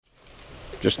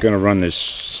Just going to run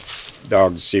this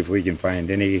dog to see if we can find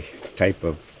any type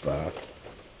of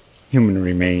human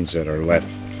remains that are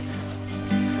left.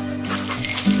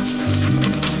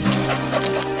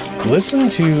 Listen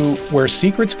to Where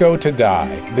Secrets Go to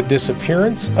Die, The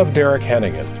Disappearance of Derek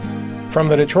Hennigan. From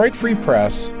the Detroit Free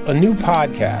Press, a new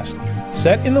podcast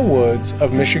set in the woods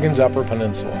of Michigan's Upper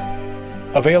Peninsula.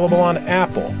 Available on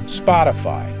Apple,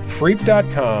 Spotify,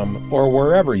 Freep.com, or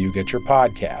wherever you get your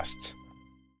podcasts.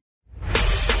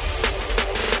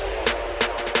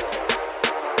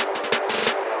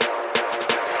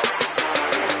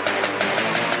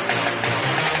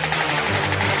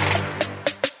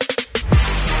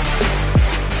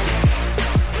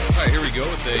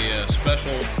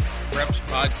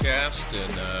 Podcast,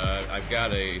 and I've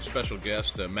got a special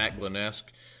guest, Matt Glenesk,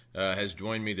 has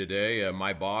joined me today.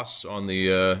 My boss on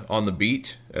the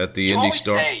beat at the Indy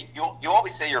Star. You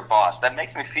always say your boss. That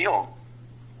makes me feel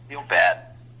bad.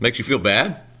 Makes you feel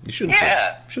bad? You shouldn't.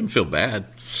 Yeah. Shouldn't feel bad.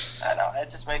 I know. It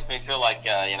just makes me feel like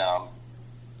you're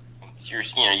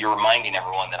reminding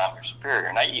everyone that I'm your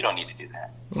superior. Now you don't need to do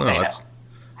that. No,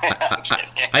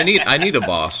 I need a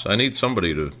boss. I need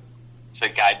somebody to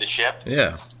guide the ship.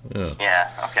 Yeah.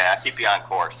 Okay, I'll keep you on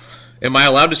course. Am I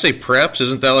allowed to say preps?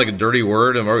 Isn't that like a dirty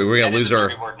word? We're going to lose our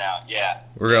dirty word now. Yeah.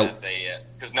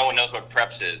 Because no one knows what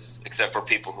preps is except for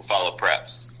people who follow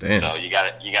preps. Damn. So you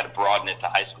got to broaden it to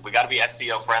high school. We got to be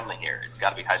SEO friendly here. It's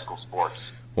got to be high school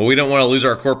sports. Well, we don't want to lose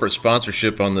our corporate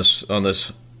sponsorship on this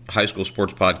high school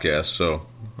sports podcast. So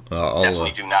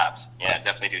definitely do not. Yeah,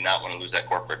 definitely do not want to lose that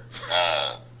corporate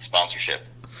sponsorship.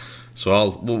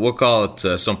 So we'll call it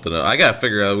something else. I got to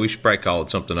figure out. We should probably call it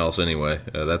something else anyway.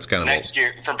 That's kind of next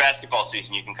year for basketball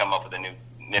season. You can come up with a new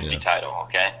nifty title.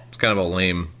 Okay. It's kind of a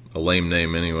lame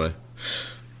name anyway.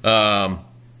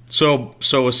 So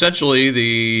essentially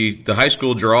the high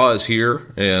school draw is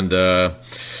here, and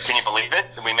can you believe it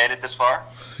that we made it this far?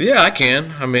 Yeah, I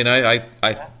can. I mean,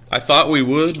 I thought we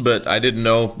would, but I didn't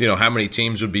know how many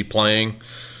teams would be playing.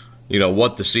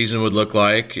 What the season would look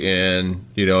like, and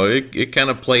it kind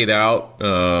of played out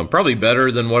probably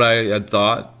better than what I had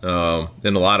thought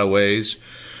in a lot of ways.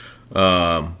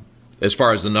 As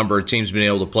far as the number of teams being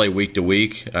able to play week to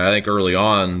week, I think early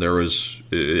on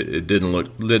it didn't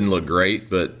look great,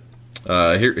 but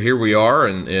here we are,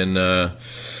 and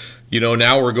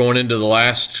now we're going into the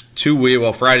last 2 weeks.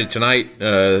 Well, Friday tonight,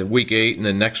 week 8, and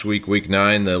then next week, week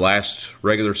 9, the last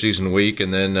regular season week.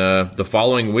 And then the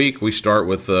following week, we start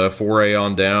with 4A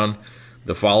on down.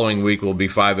 The following week will be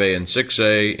 5A and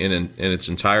 6A in its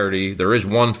entirety. There is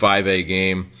one 5A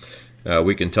game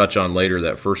we can touch on later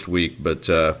that first week. But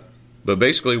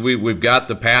basically, we've got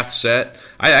the path set.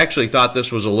 I actually thought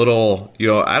this was a little,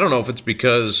 I don't know if it's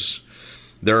because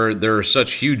there are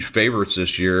such huge favorites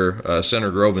this year. Center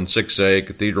Grove in 6A,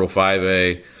 Cathedral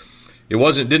 5A.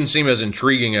 It didn't seem as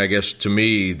intriguing, I guess, to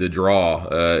me, the draw.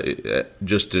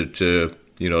 Just to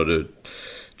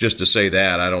say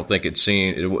that, I don't think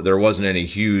there wasn't any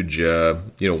huge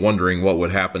wondering what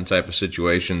would happen type of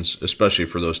situations, especially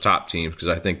for those top teams, because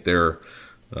I think they're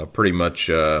pretty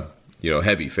much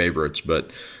heavy favorites.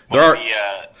 But the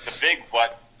big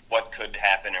what could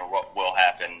happen or what will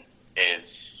happen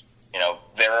is.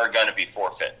 There are going to be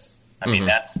forfeits. I mean,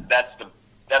 that's the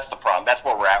problem. That's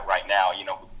where we're at right now.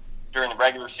 During the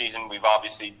regular season, there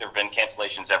have been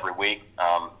cancellations every week.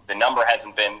 The number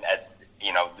hasn't been as,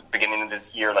 the beginning of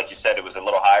this year, like you said, it was a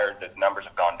little higher. The numbers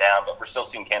have gone down, but we're still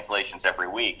seeing cancellations every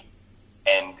week.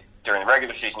 And during the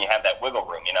regular season, you have that wiggle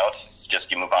room. It's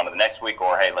just you move on to the next week,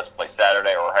 or hey, let's play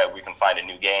Saturday, or hey, we can find a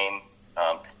new game.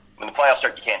 When the playoffs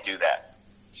start, you can't do that.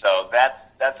 So that's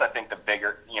I think the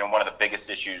bigger, one of the biggest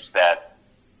issues that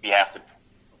we have to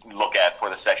look at for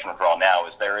the sectional draw now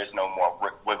is there is no more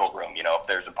wiggle room. If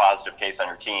there's a positive case on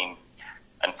your team,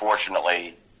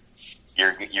 unfortunately,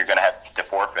 you're going to have to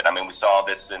forfeit. I mean, we saw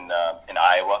this in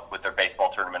Iowa with their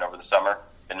baseball tournament over the summer.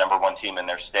 The number one team in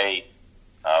their state,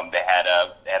 they had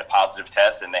a positive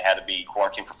test and they had to be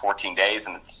quarantined for 14 days.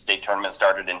 And the state tournament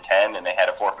started in 10, and they had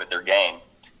to forfeit their game.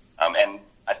 And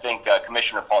I think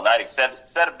Commissioner Paul Neidig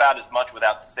said about as much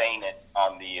without saying it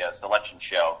on the selection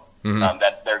show.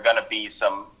 That there are going to be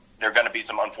some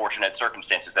unfortunate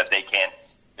circumstances that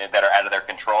that are out of their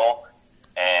control,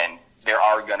 and there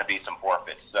are going to be some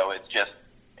forfeits. So it's just,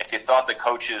 if you thought the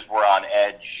coaches were on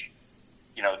edge,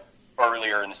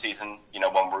 earlier in the season,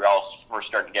 when we're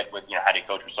starting to get with, how do you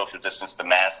coach with social distance, the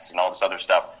masks, and all this other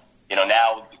stuff.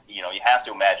 Now, you have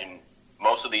to imagine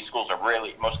most of these teams are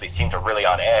really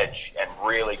on edge and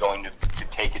really going to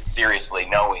take it seriously,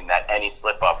 knowing that any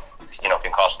slip up,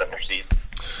 can cost them their season.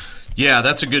 Yeah,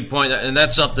 that's a good point, and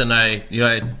that's something I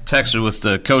texted with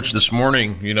the coach this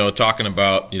morning. Talking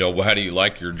about how do you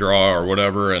like your draw or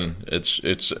whatever, and it's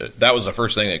that was the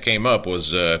first thing that came up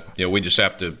was we just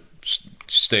have to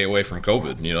stay away from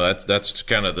COVID. That's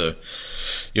kind of the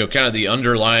the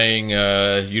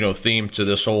underlying theme to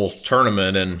this whole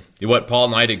tournament, and what Paul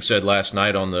Neidig said last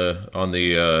night on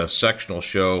the sectional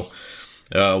show.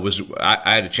 I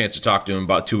had a chance to talk to him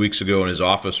about 2 weeks ago in his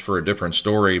office for a different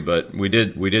story, but we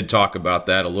did talk about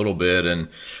that a little bit, and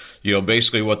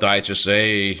basically what the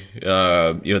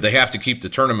IHSA they have to keep the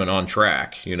tournament on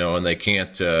track, and they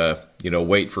can't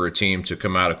wait for a team to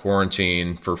come out of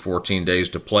quarantine for 14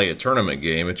 days to play a tournament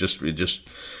game. It just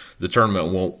the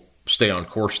tournament won't stay on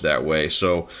course that way.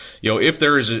 So, if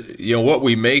there is what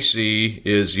we may see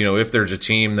is, if there's a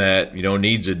team that,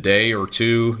 needs a day or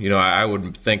two, I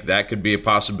would think that could be a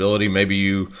possibility.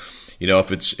 Maybe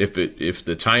if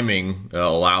the timing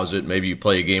allows it, maybe you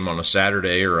play a game on a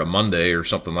Saturday or a Monday or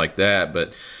something like that.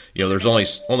 But, there's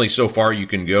only so far you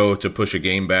can go to push a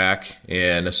game back.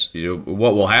 And,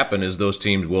 what will happen is those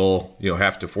teams will,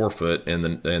 have to forfeit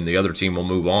and the other team will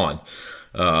move on.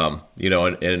 What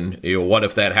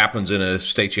if that happens in a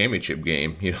state championship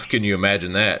game? Can you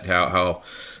imagine that? How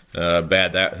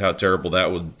bad how terrible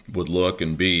that would look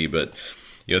and be? But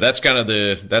that's kind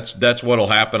of that's what'll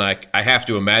happen. I have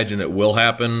to imagine it will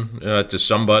happen to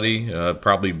somebody,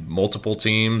 probably multiple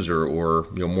teams or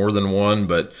more than one,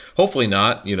 but hopefully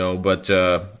not. But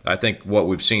I think what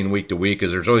we've seen week to week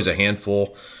is there's always a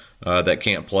handful that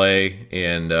can't play,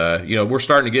 and we're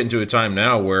starting to get into a time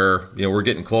now where we're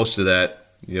getting close to that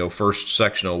first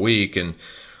sectional week, and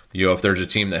if there's a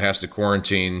team that has to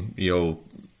quarantine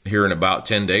here in about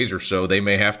 10 days or so, they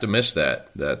may have to miss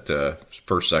that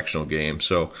first sectional game.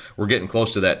 So we're getting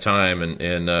close to that time,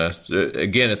 and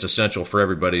again, it's essential for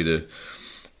everybody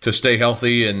to stay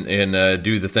healthy and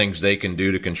do the things they can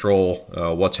do to control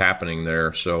what's happening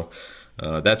there. So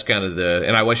that's kind of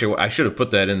and I wish I should have put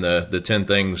that in the 10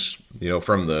 things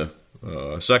from the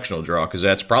sectional draw, because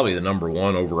that's probably the number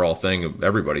one overall thing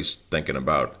everybody's thinking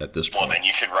about at this point. Well, then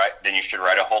you should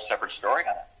write a whole separate story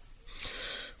on it.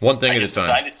 One thing at a time.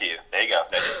 I just assigned it to you. There you go.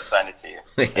 I just assigned it to you.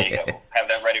 There you go. Have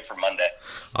that ready for Monday.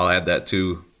 I'll add that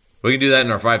too. We can do that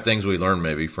in our 5 things we learned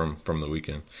maybe from the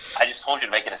weekend. I just told you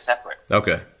to make it a separate.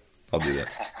 Okay, I'll do that.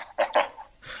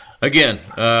 Again,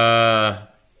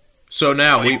 so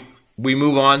now we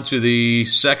move on to the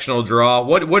sectional draw.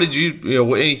 What did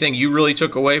you anything you really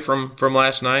took away from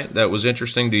last night that was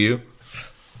interesting to you?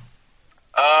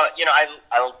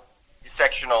 I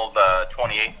sectional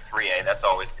 28 3A. That's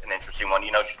always an interesting one.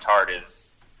 Chittard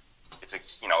it's a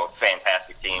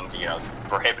fantastic team.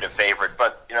 Prohibitive favorite,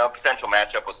 but potential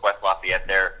matchup with West Lafayette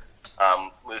there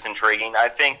was intriguing. I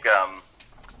think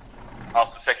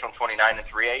also sectional 29 and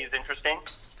 3A is interesting.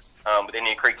 With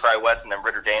Indian Creek, Cry West, and then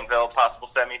Ritter Danville possible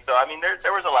semi. So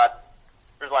there was a lot.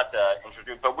 There's a lot to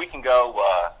introduce, but we can go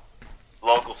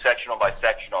local sectional by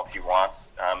sectional if you want,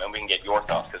 and we can get your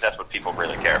thoughts, because that's what people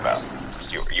really care about.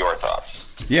 Your thoughts.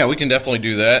 Yeah, we can definitely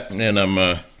do that. And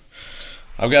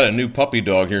I've got a new puppy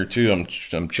dog here too.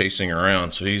 I'm chasing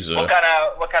around, so he's what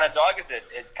kind of dog is it,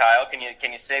 Kyle?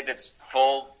 Can you say that's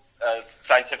full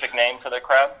scientific name for the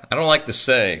crowd? I don't like to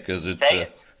say because it's. Say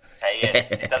it.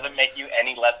 It doesn't make you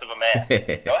any less of a man.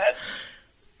 Go ahead.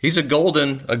 He's a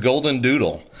golden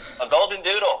doodle. A golden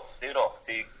doodle.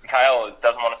 See, Kyle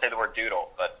doesn't want to say the word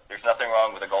doodle, but there's nothing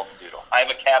wrong with a golden doodle. I have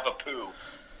a Cavapoo,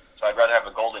 so I'd rather have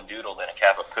a golden doodle than a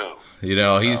Cavapoo.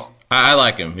 I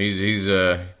like him.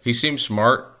 He seems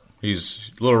smart.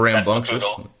 He's a little rambunctious.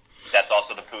 That's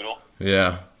also the poodle.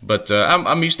 Yeah, but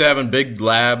I'm used to having big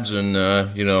labs, and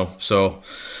so.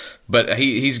 But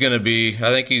he's going to be.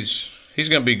 I think he's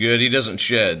going to be good. He doesn't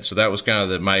shed, so that was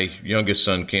kind of my youngest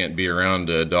son can't be around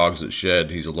dogs that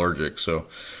shed. He's allergic, so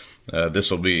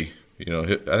this will be,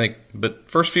 I think.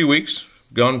 But first few weeks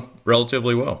gone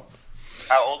relatively well.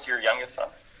 How old's your youngest son?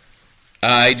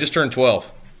 He just turned 12.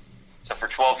 So for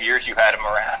 12 years you had him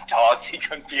around dogs he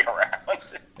couldn't be around.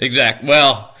 Exactly.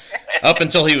 Well, up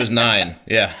until he was 9.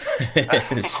 Yeah.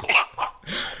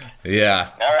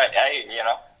 Yeah. All right.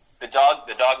 The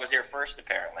dog was here first,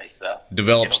 apparently. So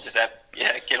develops.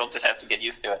 Kid will just have to get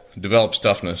used to it. Develops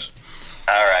toughness.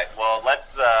 All right. Well, let's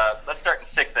start in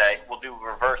 6A. We'll do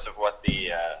reverse of what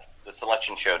the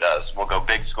selection show does. We'll go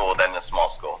big school, then the small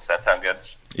school. Does that sound good?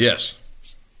 Yes.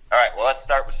 All right. Well, let's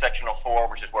start with sectional 4,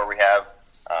 which is where we have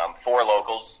 4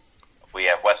 locals. We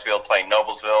have Westfield playing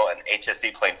Noblesville and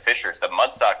HSE playing Fishers. The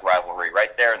Mudsock rivalry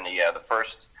right there in the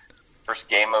first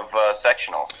game of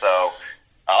sectional. So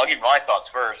I'll give my thoughts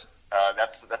first.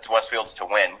 That's Westfield's to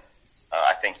win.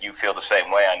 I think you feel the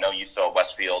same way. I know you saw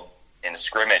Westfield in a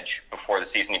scrimmage before the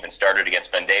season even started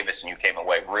against Ben Davis, and you came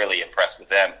away really impressed with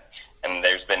them. And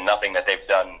there's been nothing that they've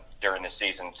done during this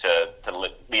season to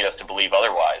lead us to believe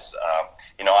otherwise.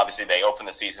 Obviously they opened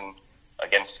the season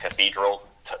against Cathedral.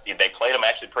 They played them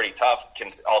actually pretty tough,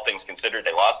 all things considered.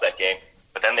 They lost that game,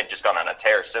 but then they've just gone on a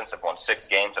tear since. They've won 6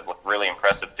 games. They've looked really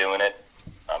impressive doing it.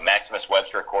 Maximus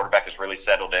Webster at quarterback has really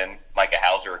settled in. Micah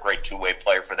Hauser, a great two-way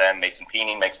player for them. Mason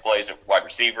Peeney makes plays at wide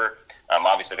receiver.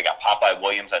 Obviously, they got Popeye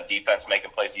Williams on defense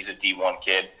making plays. He's a D1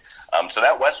 kid. So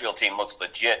that Westfield team looks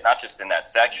legit, not just in that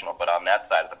sectional, but on that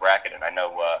side of the bracket. And I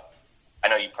know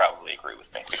you probably agree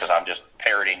with me because I'm just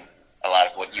parroting a lot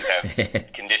of what you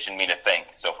have conditioned me to think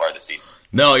so far this season.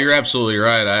 No, you're absolutely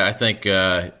right. I think,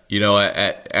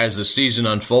 as the season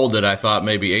unfolded, I thought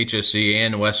maybe HSC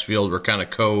and Westfield were kind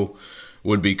of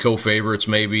would be co-favorites,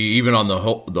 maybe even on the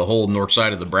whole north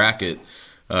side of the bracket,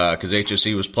 because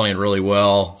HSC was playing really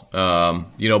well.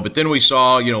 But then we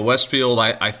saw, Westfield.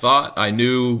 I thought I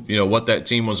knew, what that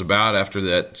team was about after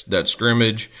that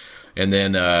scrimmage. And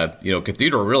then,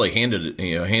 Cathedral really handed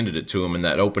it to them in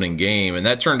that opening game. And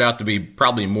that turned out to be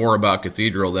probably more about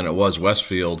Cathedral than it was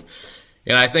Westfield.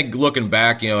 And I think looking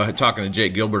back, talking to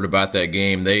Jake Gilbert about that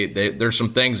game, there's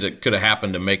some things that could have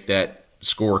happened to make that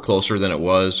score closer than it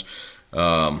was.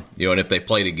 And if they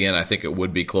played again, I think it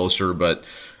would be closer. But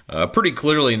pretty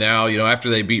clearly now, after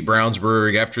they beat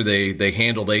Brownsburg, after they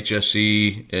handled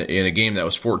HSC in a game that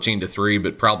was 14-3,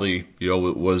 but probably, it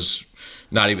was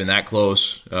not even that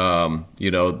close.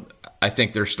 I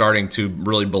think they're starting to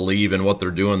really believe in what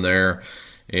they're doing there.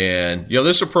 And,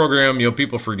 this is a program,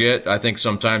 people forget, I think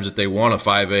sometimes that they won a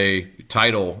 5A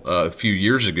title a few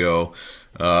years ago.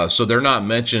 So they're not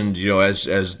mentioned, as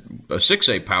a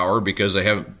 6A power because they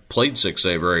haven't played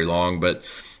 6A very long. But,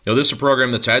 this is a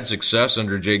program that's had success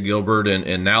under Jake Gilbert,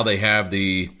 and now they have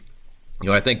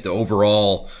I think the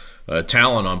overall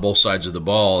talent on both sides of the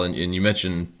ball. And you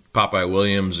mentioned Popeye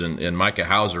Williams and Micah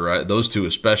Hauser, right? Those two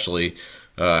especially.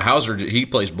 Hauser, he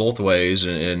plays both ways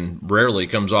and rarely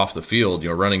comes off the field,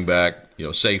 running back,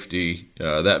 safety.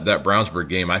 That Brownsburg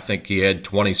game, I think he had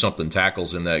 20-something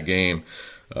tackles in that game.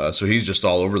 So he's just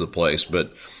all over the place.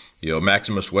 But,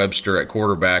 Maximus Webster at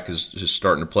quarterback is just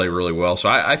starting to play really well. So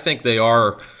I think they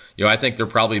are, I think they're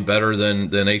probably better than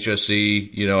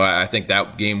HSC. I think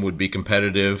that game would be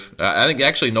competitive. I think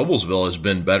actually Noblesville has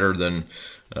been better than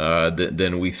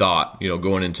we thought,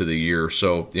 going into the year.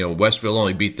 So, Westfield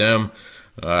only beat them,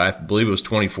 I believe it was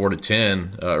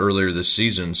 24-10 earlier this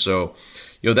season. So,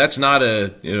 that's not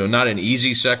not an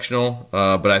easy sectional,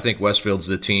 but I think Westfield's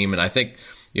the team. And I think,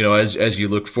 as you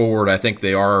look forward, I think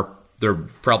they're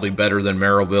probably better than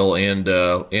Merrillville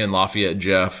and Lafayette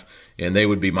Jeff, and they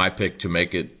would be my pick to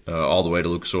make it all the way to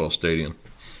Lucas Oil Stadium.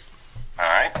 All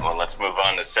right, well, let's move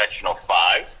on to sectional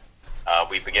 5.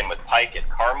 We begin with Pike at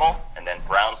Carmel, and then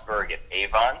Brownsburg at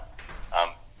Avon.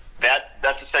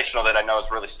 That's a sectional that I know has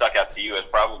really stuck out to you as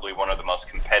probably one of the most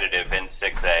competitive in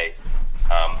 6A.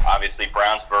 Obviously,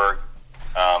 Brownsburg,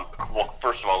 well,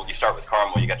 first of all, you start with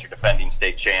Carmel. You got your defending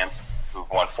state champs who've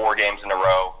won 4 games in a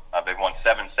row. They've won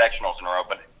 7 sectionals in a row.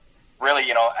 But really,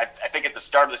 I think at the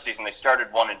start of the season, they started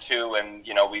 1-2, and,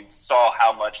 we saw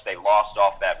how much they lost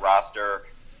off that roster.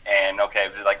 And, okay,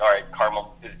 it was like, all right,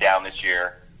 Carmel is down this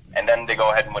year. And then they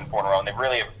go ahead and win 4 in a row, and they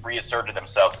really have reasserted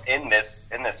themselves in this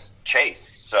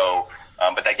chase. So,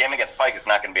 but that game against Pike is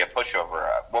not going to be a pushover.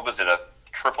 What was it, a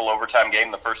triple overtime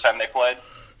game the first time they played?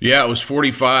 Yeah, it was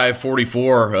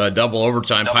 45-44, double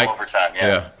overtime. Overtime,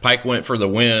 yeah. Pike went for the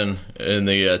win in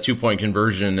the 2-point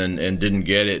conversion and didn't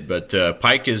get it. But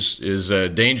Pike is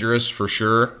dangerous for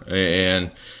sure,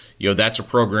 and that's a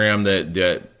program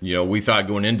that we thought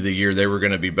going into the year they were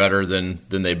going to be better than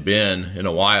they've been in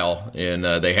a while, and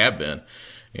they have been.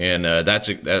 And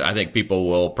I think people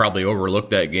will probably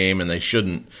overlook that game, and they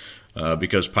shouldn't,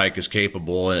 because Pike is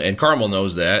capable, and Carmel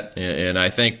knows that. And I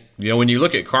think when you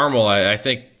look at Carmel, I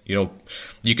think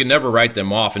you can never write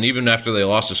them off. And even after they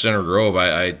lost to Center Grove,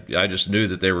 I just knew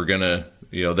that they were gonna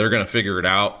they're gonna figure it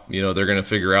out. They're gonna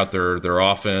figure out their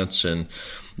offense. And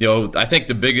I think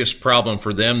the biggest problem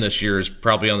for them this year is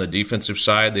probably on the defensive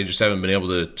side. They just haven't been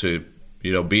able to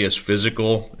be as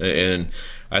physical. And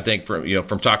I think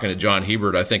from talking to John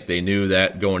Hebert, I think they knew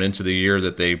that going into the year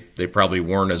that they probably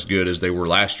weren't as good as they were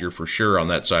last year for sure on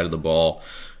that side of the ball.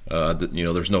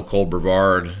 There's no Cole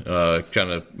Brevard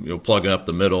kind of plugging up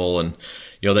the middle, and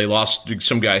they lost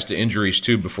some guys to injuries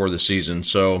too before the season.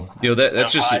 So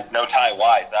that's no Ty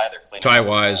Wise either. Ty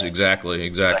Wise,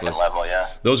 exactly. Second level, yeah.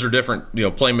 Those are different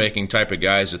playmaking type of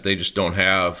guys that they just don't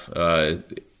have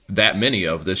that many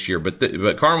of this year.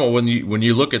 But Carmel, when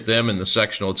you look at them in the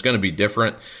sectional, it's going to be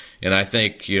different. And I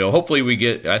think, hopefully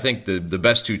I think the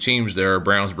best two teams there are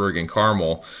Brownsburg and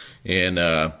Carmel. And,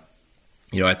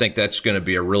 I think that's going to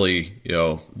be a really,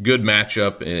 good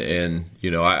matchup. And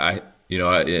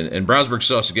Brownsburg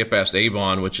still has to get past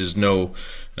Avon, which is no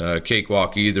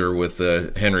cakewalk either with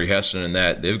Henry Hessen and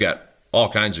that. They've got all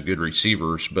kinds of good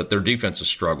receivers, but their defense has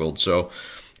struggled. So,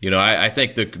 I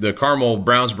think the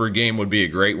Carmel-Brownsburg game would be a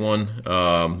great one.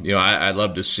 I'd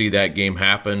love to see that game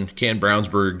happen. Can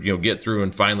Brownsburg, get through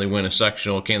and finally win a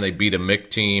sectional? Can they beat a MIC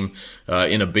team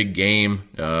in a big game?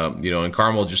 And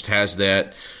Carmel just has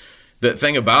that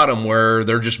thing about them where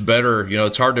they're just better.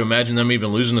 It's hard to imagine them even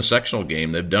losing a sectional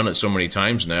game. They've done it so many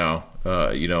times now,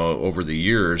 over the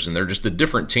years, and they're just a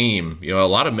different team. A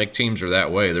lot of MIC teams are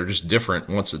that way. They're just different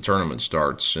once the tournament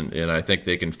starts, and I think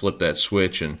they can flip that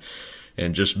switch and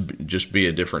just be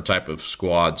a different type of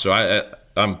squad. So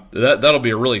that'll be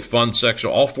a really fun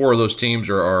section. All four of those teams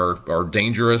are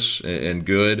dangerous and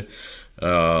good.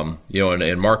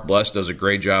 And Mark Bless does a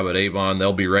great job at Avon.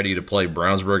 They'll be ready to play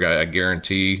Brownsburg. I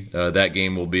guarantee that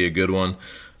game will be a good one.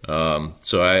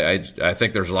 So I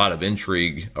think there's a lot of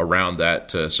intrigue around that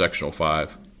sectional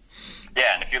 5.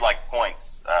 Yeah, and if you like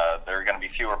points, there are going to be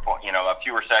fewer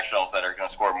sectionals that are going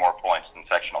to score more points than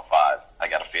sectional 5. I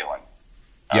got a feeling.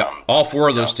 Yeah, all four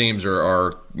of those teams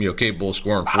are capable of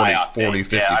scoring 40,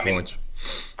 50 points.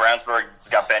 Brownsburg's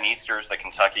got Ben Easters, the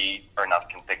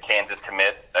Kansas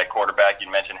commit at quarterback. You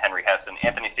mentioned Henry Hessen.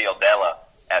 Anthony Cialdella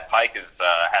at Pike is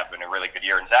having a really good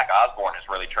year, and Zach Osborne has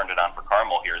really turned it on for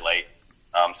Carmel here late.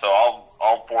 So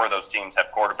all four of those teams have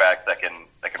quarterbacks that can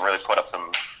really put up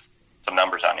some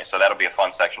numbers on you. So that'll be a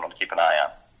fun sectional to keep an eye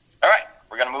on. All right,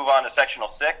 we're going to move on to sectional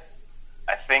 6.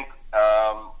 I think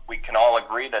we can all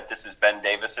agree that this is Ben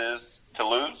Davis's to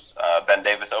lose. Ben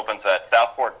Davis opens at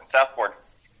Southport. Southport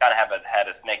kind of had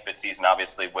a snake bit season,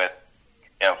 obviously, with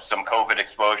some COVID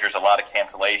exposures, a lot of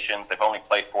cancellations. They've only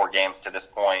played 4 games to this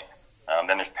point.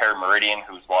 Then there's Perry Meridian,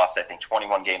 who's lost, I think,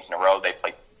 21 games in a row. They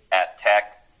played at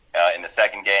Tech in the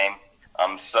second game.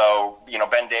 So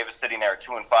Ben Davis sitting there at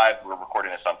 2-5. We're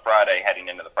recording this on Friday, heading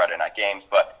into the Friday night games.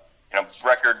 But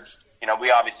records,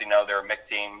 we obviously know they're a MIC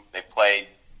team. They've played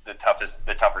the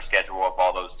tougher schedule of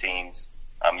all those teams.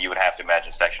 You would have to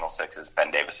imagine sectional 6 is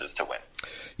Ben Davis's to win.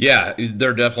 Yeah,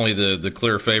 they're definitely the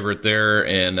clear favorite there.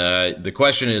 And the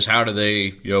question is, how do they,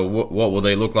 what will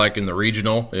they look like in the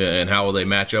regional, and how will they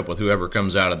match up with whoever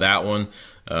comes out of that one?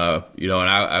 And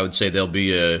I would say they'll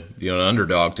be an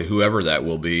underdog to whoever that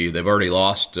will be. They've already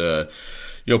lost,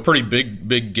 pretty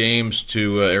big games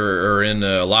to, or in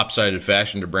lopsided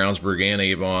fashion to Brownsburg and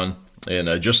Avon.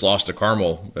 And just lost to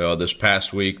Carmel this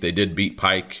past week. They did beat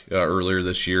Pike earlier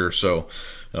this year, so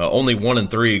only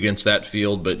 1-3 against that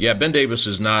field. But yeah, Ben Davis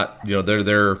is not.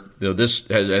 They're this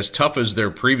as tough as their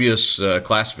previous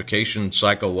classification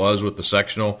cycle was with the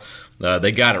sectional.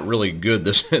 They got it really good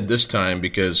this time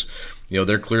because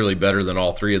they're clearly better than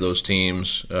all 3 of those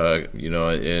teams.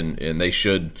 And they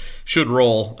should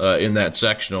roll in that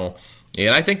sectional.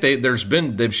 And I think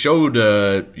they've showed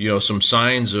some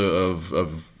signs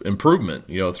of improvement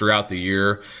throughout the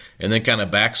year, and then kind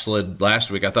of backslid last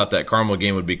week. I thought that Carmel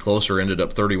game would be closer, ended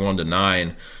up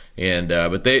 31-9, and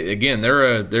but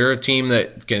they're a team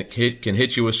that can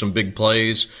hit you with some big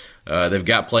plays. They've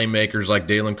got playmakers like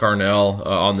Dalen Carnell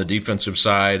on the defensive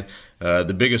side.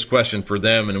 The biggest question for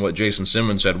them, and what Jason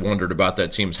Simmons had wondered about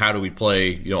that team, is how do we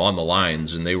play on the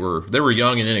lines? And they were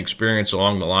young and inexperienced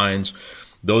along the lines.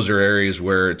 Those are areas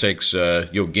where it takes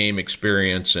game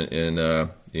experience and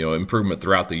improvement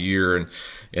throughout the year,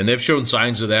 and they've shown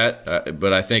signs of that.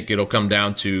 But I think it'll come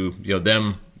down to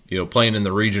them playing in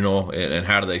the regional and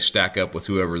how do they stack up with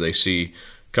whoever they see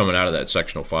coming out of that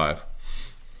sectional 5.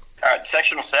 All right,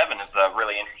 sectional 7 is a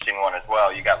really interesting one as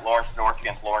well. You got Lawrence North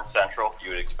against Lawrence Central. You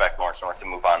would expect Lawrence North to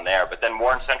move on there, but then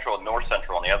Warren Central and North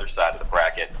Central on the other side of the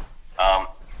bracket.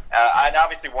 And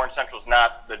obviously Warren Central is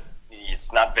not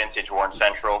it's not vintage Warren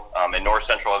Central, and North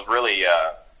Central is really,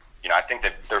 I think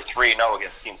that they're 3-0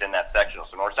 against teams in that sectional.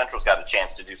 So North Central's got a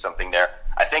chance to do something there.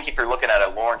 I think if you're looking at a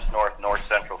Lawrence North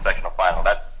Central sectional final,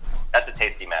 that's a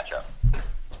tasty matchup.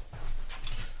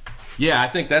 Yeah, I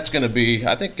think that's going to be.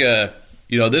 I think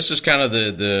this is kind of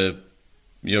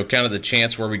the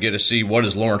chance where we get to see what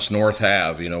does Lawrence North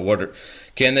have.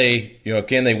 Can they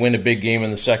win a big game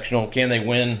in the sectional? Can they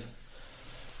win?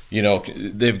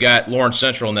 They've got Lawrence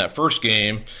Central in that first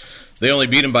game. They only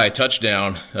beat them by a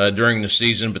touchdown during the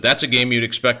season, but that's a game you'd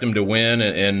expect them to win.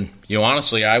 And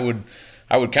honestly, I would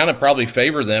kind of probably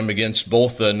favor them against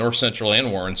both North Central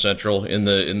and Warren Central in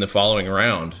the following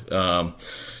round. But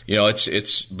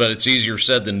it's easier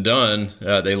said than done.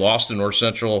 They lost to North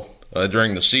Central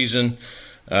during the season.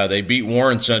 They beat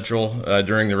Warren Central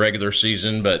during the regular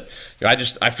season, but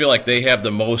I feel like they have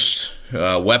the most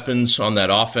weapons on that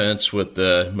offense with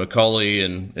McCulley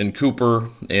and Cooper,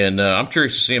 and I'm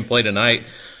curious to see them play tonight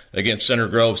against Center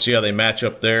Grove, see how they match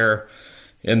up there.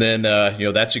 And then,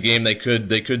 that's a game they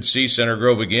could see Center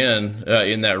Grove again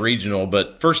in that regional.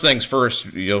 But first things first,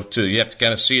 you have to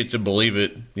kind of see it to believe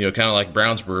it, kind of like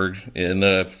Brownsburg, and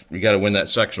you got to win that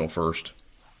sectional first.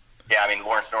 Yeah, I mean,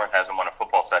 Lawrence North hasn't won a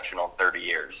football sectional in 30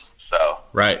 years, so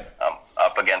right,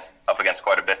 up against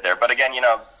quite a bit there. But again, you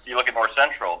look at North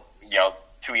Central.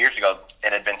 2 years ago,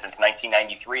 it had been since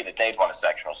 1993 that they'd won a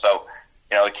sectional. So,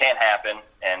 it can't happen.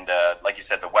 And like you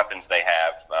said, the weapons they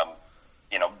have.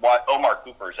 Omar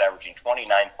Cooper is averaging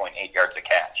 29.8 yards a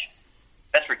catch.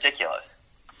 That's ridiculous.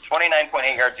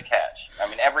 29.8 yards a catch. I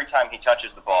mean, every time he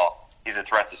touches the ball, he's a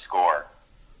threat to score.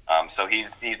 So he's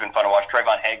been fun to watch.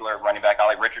 Trayvon Hagler, running back.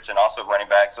 Ollie Richardson, also running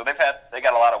back. So they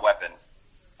got a lot of weapons.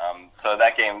 So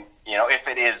that game, if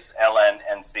it is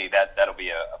LNNC, that'll be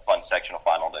a fun sectional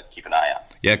final to keep an eye on.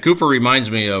 Yeah, Cooper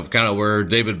reminds me of kind of where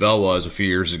David Bell was a few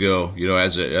years ago.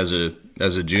 As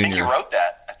a junior. I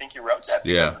think you wrote that.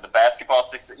 Yeah. The basketball,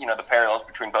 the parallels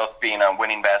between both being on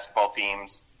winning basketball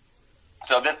teams.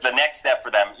 So the next step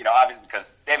for them, obviously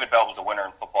because David Bell was a winner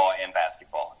in football and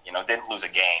basketball, didn't lose a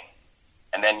game.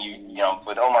 And then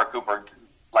with Omar Cooper,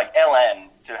 like LN,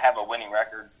 to have a winning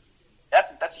record,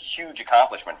 that's a huge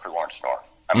accomplishment for Lawrence North.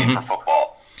 I mean, for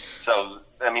football. So,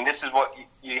 I mean, this is what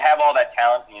you have all that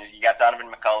talent. You got Donovan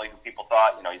McCulley, who people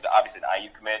thought, he's obviously an IU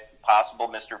commit, possible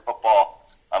Mr. Football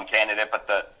candidate, but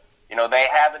they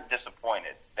haven't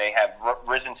disappointed. They have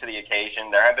risen to the occasion.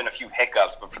 There have been a few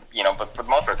hiccups, but for the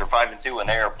most part, they're 5-2 and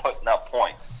they are putting up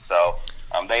points. So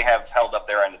they have held up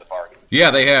their end of the bargain.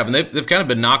 Yeah, they have, and they've kind of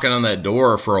been knocking on that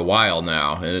door for a while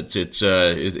now. And it's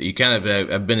you kind of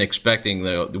have been expecting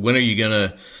when are you going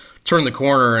to turn the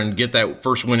corner and get that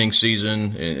first winning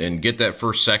season and get that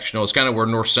first sectional. It's kind of where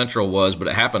North Central was, but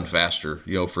it happened faster,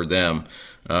 for them.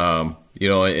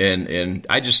 And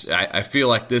I feel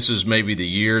like this is maybe the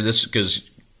year. This because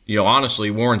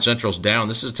honestly, Warren Central's down.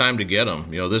 This is a time to get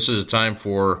them. This is a time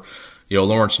for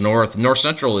Lawrence North. North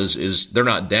Central is they're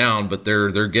not down, but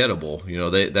they're gettable.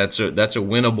 That's a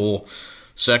winnable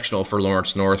sectional for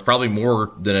Lawrence North, probably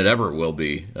more than it ever will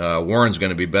be. Warren's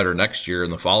going to be better next year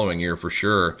and the following year for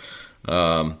sure.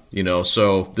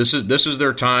 So this is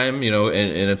their time,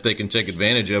 and if they can take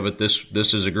advantage of it,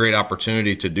 this is a great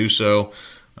opportunity to do so.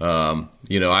 I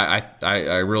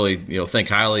really, think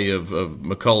highly of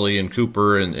McCulley and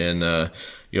Cooper and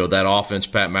that offense.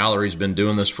 Pat Mallory's been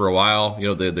doing this for a while.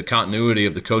 The continuity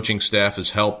of the coaching staff has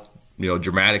helped,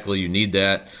 dramatically. You need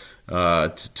that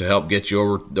to help get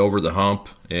you over the hump.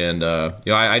 And,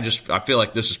 I feel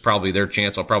like this is probably their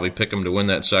chance. I'll probably pick them to win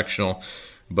that sectional,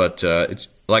 but it's,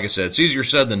 like I said, it's easier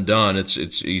said than done.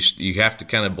 You have to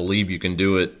kind of believe you can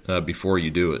do it before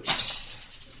you do it.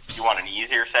 You want an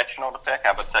easier sectional to pick?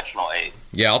 How about sectional 8?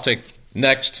 Yeah, I'll take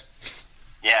next.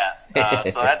 Yeah,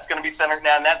 so that's going to be centered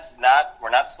now. And we're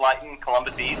not slighting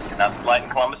Columbus East, not slighting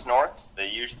Columbus North. They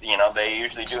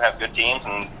usually do have good teams,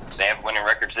 and they have winning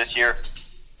records this year.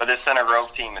 But this Center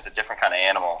Grove team is a different kind of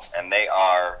animal, and they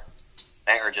are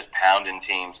just pounding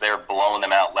teams. They're blowing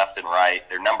them out left and right.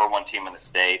 They're number 1 team in the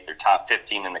state. They're top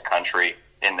 15 in the country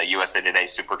in the USA Today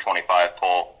Super 25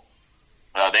 poll.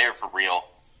 They are for real.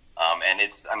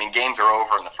 And games are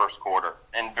over in the first quarter.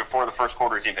 And before the first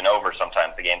quarter is even over,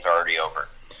 sometimes the game's already over.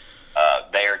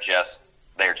 They are just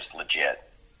legit.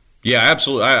 Yeah,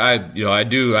 absolutely. I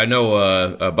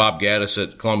know Bob Gaddis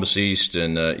at Columbus East,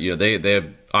 and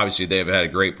they have had a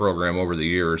great program over the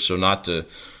years. So not to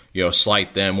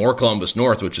slight them or Columbus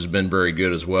North, which has been very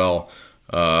good as well.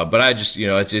 But I just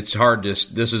it's hard to.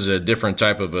 This is a different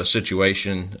type of a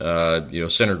situation.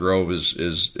 Center Grove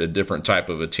is a different type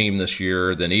of a team this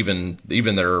year than even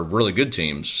their really good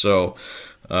teams. So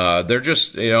they're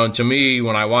just and to me,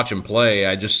 when I watch them play,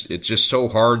 it's just so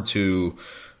hard to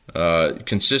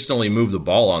consistently move the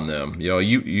ball on them.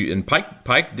 And Pike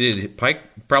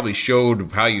probably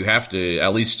showed how you have to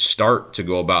at least start to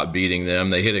go about beating them.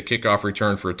 They hit a kickoff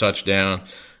return for a touchdown.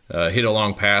 Hit a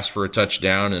long pass for a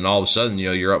touchdown, and all of a sudden,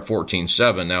 you're up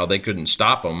 14-7. Now they couldn't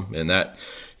stop them, and that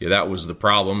was the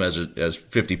problem. As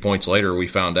 50 points later, we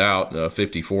found out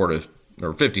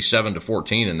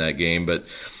 57-14 in that game. But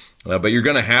you're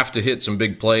going to have to hit some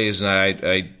big plays, and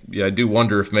I do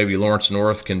wonder if maybe Lawrence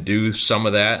North can do some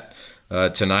of that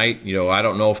tonight. I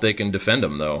don't know if they can defend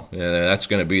them though, and that's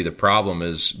going to be the problem.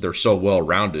 Is they're so well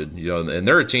rounded, and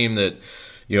they're a team that.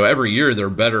 Every year they're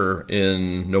better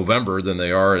in November than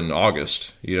they are in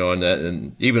August.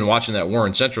 And even watching that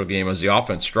Warren Central game, as the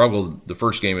offense struggled the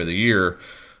first game of the year,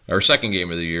 or second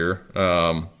game of the year,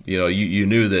 you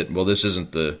knew that, well, this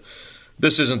isn't the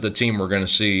team we're going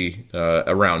to see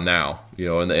around now.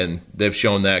 And they've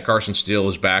shown that. Carson Steele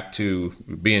is back to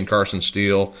being Carson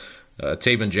Steele.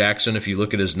 Taven Jackson, if you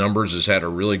look at his numbers, has had a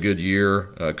really good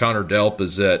year. Connor Delp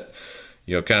is that,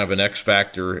 kind of an X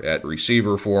factor at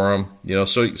receiver for him.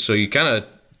 So you kind of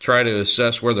try to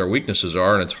assess where their weaknesses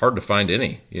are, and it's hard to find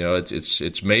any.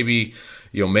 It's maybe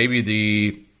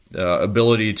the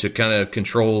ability to kind of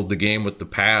control the game with the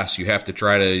pass. You have to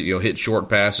try to hit short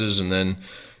passes and then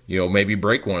maybe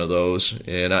break one of those.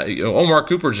 And Omar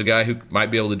Cooper's a guy who might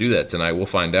be able to do that tonight. We'll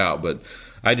find out, but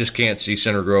I just can't see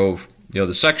Center Grove.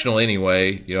 The sectional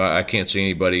anyway. I can't see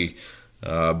anybody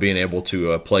being able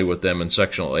to play with them in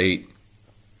sectional 8.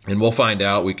 And we'll find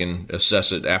out. We can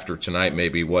assess it after tonight,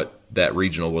 maybe what that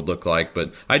regional would look like.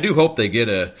 But I do hope they get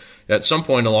at some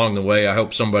point along the way, I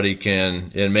hope somebody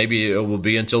can, and maybe it will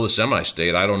be until the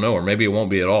semi-state, I don't know, or maybe it won't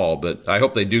be at all. But I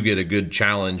hope they do get a good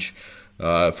challenge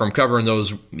from covering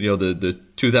those, the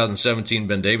 2017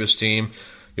 Ben Davis team.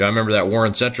 I remember that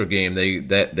Warren Central game.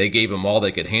 They gave them all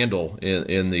they could handle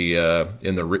in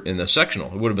the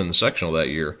sectional. It would have been the sectional that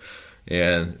year.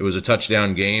 And it was a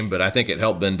touchdown game, but I think it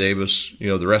helped Ben Davis,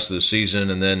 the rest of the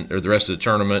season or the rest of the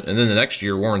tournament. And then the next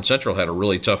year, Warren Central had a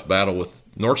really tough battle with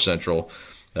North Central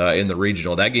in the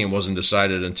regional. That game wasn't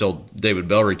decided until David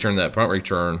Bell returned that punt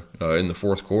return in the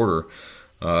fourth quarter.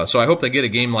 So I hope they get a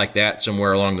game like that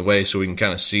somewhere along the way so we can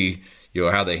kind of see,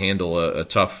 how they handle a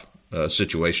tough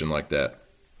situation like that.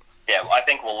 Yeah, I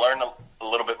think we'll learn a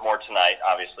little bit more tonight,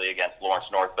 obviously, against Lawrence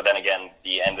North. But then again,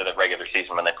 the end of the regular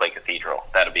season when they play Cathedral.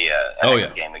 That'll be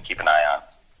a game to keep an eye on.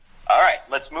 All right,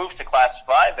 let's move to Class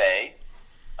 5A.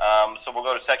 So we'll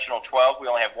go to Sectional 12. We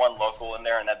only have one local in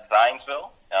there, and that's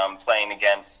Zionsville, playing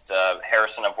against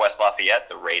Harrison of West Lafayette,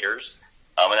 the Raiders.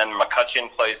 And then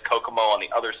McCutcheon plays Kokomo on the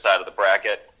other side of the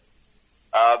bracket.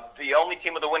 The only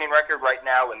team with a winning record right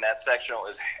now in that sectional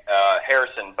is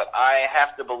Harrison, but I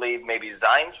have to believe maybe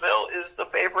Zionsville is the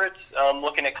favorite,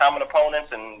 looking at common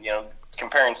opponents and,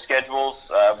 comparing schedules.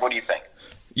 What do you think?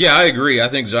 Yeah, I agree. I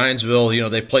think Zionsville,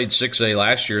 they played 6A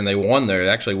last year and they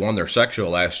actually won their sectional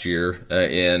last year.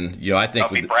 I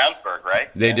think beat Brownsburg, right?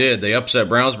 They did. They upset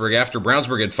Brownsburg after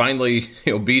Brownsburg had finally,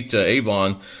 beat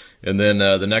Avon. And then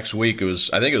the next week it was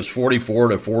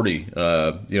 44-40.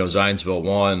 Zionsville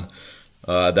won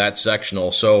that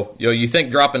sectional. So, you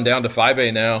think dropping down to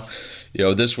 5A now,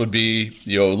 this would be,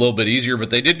 a little bit easier,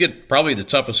 but they did get probably the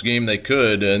toughest game they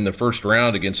could in the first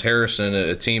round against Harrison,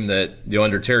 a team that,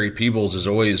 under Terry Peebles is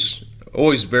always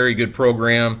very good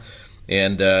program.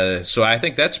 And so I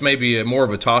think that's maybe more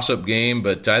of a toss-up game,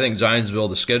 but I think Zionsville,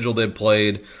 the schedule they've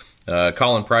played,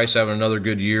 Colin Price having another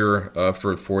good year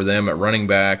for them at running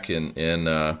back, and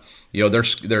their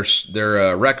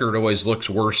record always looks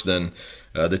worse than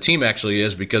the team actually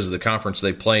is because of the conference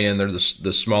they play in. They're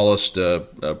the smallest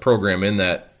program in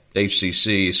that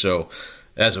HCC. So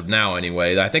as of now,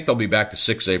 anyway, I think they'll be back to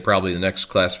 6A probably the next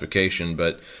classification.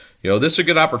 But this is a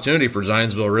good opportunity for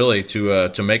Zionsville really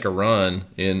to make a run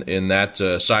in that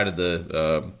side of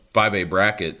the 5A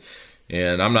bracket.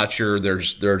 And I'm not sure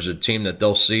there's a team that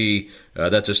they'll see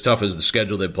that's as tough as the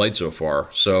schedule they've played so far.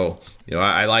 So,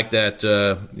 I like that,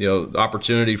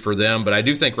 opportunity for them. But I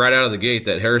do think right out of the gate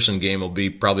that Harrison game will be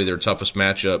probably their toughest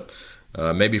matchup,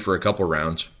 maybe for a couple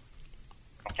rounds.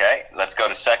 Okay, let's go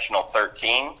to Sectional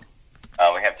 13.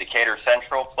 We have Decatur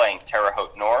Central playing Terre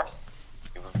Haute North.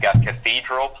 We've got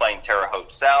Cathedral playing Terre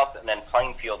Haute South. And then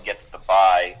Plainfield gets the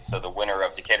bye. So the winner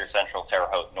of Decatur Central, Terre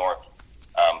Haute North,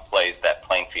 plays that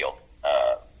Plainfield.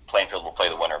 Plainfield will play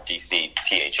the winner of DC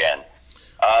THN.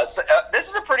 This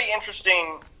is a pretty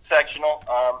interesting sectional.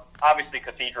 Obviously,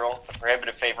 Cathedral, the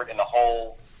prohibitive favorite in the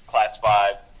whole Class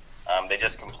 5. They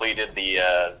just completed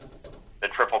the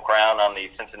Triple Crown on the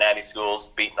Cincinnati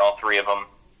schools, beating all three of them,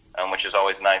 which is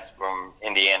always nice from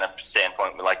Indiana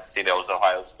standpoint. We like to see those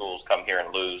Ohio schools come here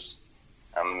and lose.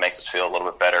 It makes us feel a little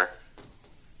bit better.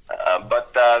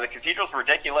 But the Cathedral's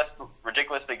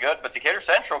ridiculously good, but Decatur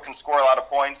Central can score a lot of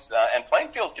points, and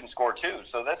Plainfield can score too.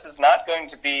 So this is not going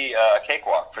to be a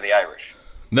cakewalk for the Irish.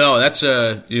 No, that's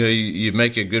you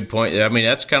make a good point. I mean,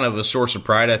 that's kind of a source of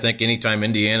pride. I think anytime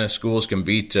Indiana schools can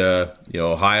beat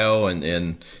Ohio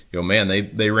and man,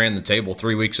 they ran the table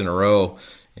 3 weeks in a row.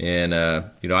 And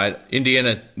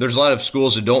Indiana, there's a lot of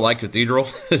schools that don't like Cathedral,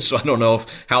 so I don't know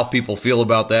how people feel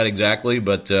about that exactly,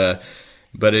 but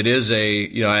it is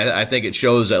I think it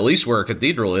shows at least where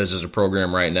Cathedral is as a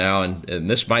program right now, and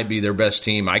this might be their best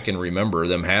team I can remember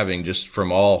them having just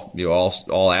from all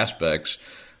aspects.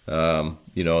 So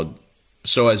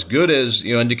as good as,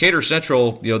 in Decatur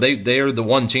Central, they are the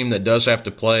one team that does have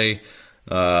to play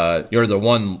You're the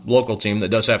one local team that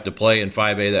does have to play in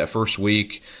 5A that first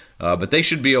week. But they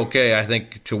should be okay, I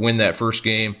think, to win that first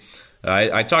game.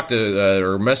 I talked to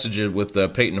or messaged with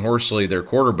Peyton Horsley, their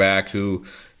quarterback, who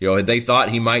they thought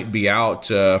he might be out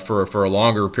for a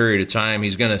longer period of time.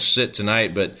 He's going to sit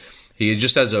tonight, but he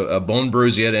just has a bone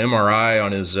bruise. He had an MRI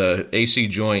on his AC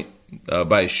joint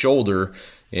by his shoulder,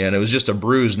 and it was just a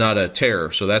bruise, not a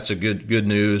tear. So that's a good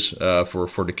news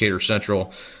for Decatur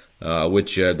Central.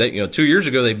 Which 2 years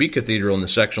ago they beat Cathedral in the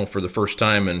sectional for the first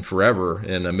time in forever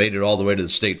and made it all the way to the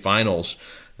state finals.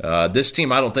 This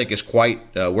team I don't think is quite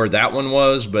where that one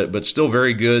was, but still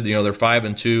very good. They're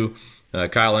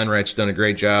 5-2. Kyle Enright's done a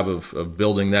great job of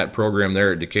building that program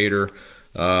there at Decatur.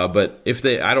 But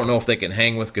I don't know if they can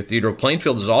hang with Cathedral.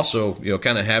 Plainfield is also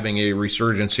kind of having a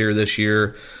resurgence here this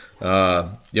year.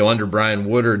 Under Brian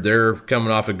Woodard, they're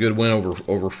coming off a good win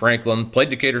over Franklin.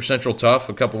 Played Decatur Central tough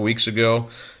a couple weeks ago.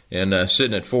 And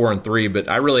sitting at 4-3, but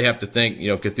I really have to think,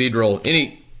 Cathedral.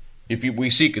 If we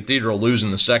see Cathedral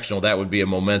losing the sectional, that would be a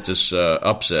momentous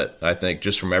upset. I think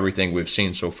just from everything we've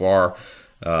seen so far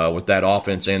with that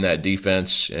offense and that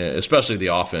defense, especially the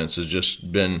offense, has just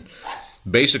been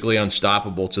basically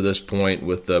unstoppable to this point.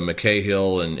 With McKay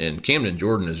Hill and Camden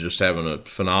Jordan is just having a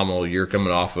phenomenal year,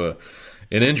 coming off an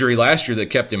injury last year that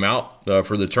kept him out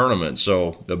for the tournament.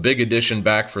 So a big addition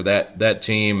back for that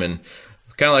team. And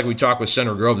kind of like we talked with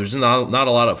Center Grove, there's not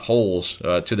a lot of holes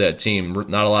to that team,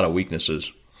 not a lot of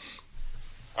weaknesses.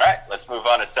 All right, let's move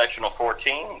on to sectional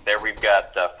 14. There we've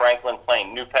got Franklin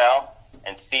playing New Pal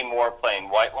and Seymour playing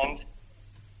Whiteland.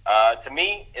 To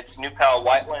me, it's New Pal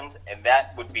Whiteland, and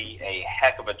that would be a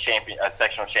heck of a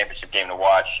sectional championship game to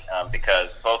watch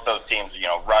because both those teams,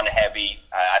 run heavy.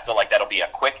 I feel like that'll be a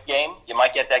quick game. You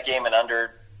might get that game in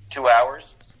under 2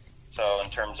 hours. So in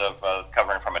terms of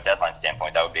covering from a deadline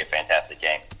standpoint, that would be a fantastic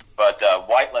game. But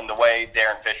Whiteland, the way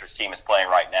Darren Fisher's team is playing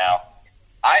right now,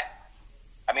 I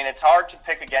mean, it's hard to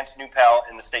pick against New Pal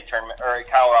in the state tournament or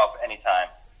Kyle Ralph anytime.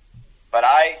 But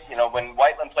when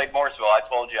Whiteland played Mooresville, I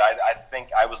told you I think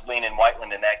I was leaning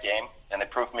Whiteland in that game, and they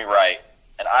proved me right.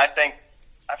 And I think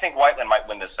Whiteland might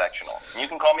win this sectional. And you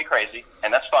can call me crazy,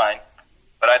 and that's fine.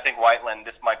 But I think Whiteland,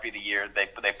 this might be the year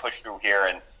they push through here.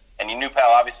 And New Pal,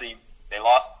 obviously, they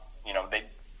lost.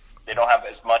 They don't have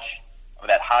as much of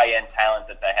that high-end talent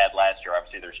that they had last year.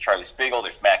 Obviously, there's Charlie Spiegel,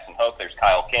 there's Maxon Hook, there's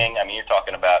Kyle King. I mean, you're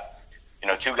talking about,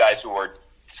 two guys who were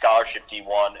scholarship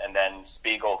D1, and then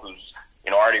Spiegel, who's,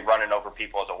 already running over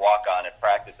people as a walk-on at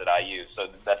practice at IU. So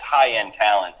that's high-end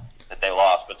talent that they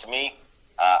lost. But to me,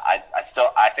 I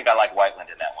think I like Whiteland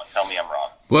in that one. Tell me I'm wrong.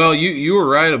 Well, you were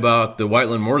right about the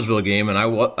Whiteland-Mooresville game, and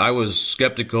I was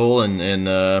skeptical. And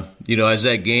as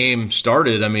that game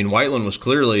started, I mean, Whiteland was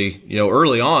clearly,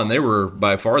 early on, they were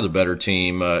by far the better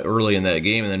team early in that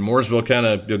game. And then Mooresville kind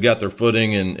of got their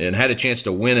footing and had a chance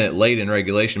to win it late in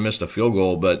regulation, missed a field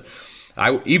goal. But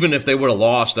even if they would have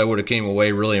lost, I would have came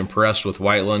away really impressed with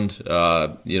Whiteland.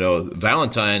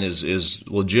 Valentine is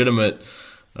legitimate.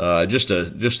 Just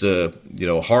a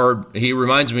hard. He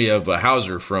reminds me of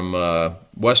Hauser from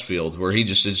Westfield, where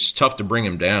it's tough to bring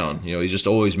him down. He's just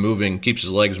always moving, keeps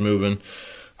his legs moving.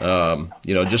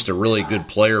 Just a really good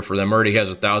player for them. Already has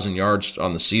 1,000 yards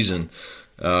on the season.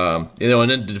 And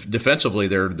then defensively,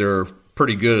 they're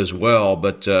pretty good as well.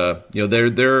 But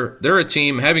they're a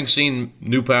team. Having seen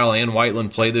New Pal and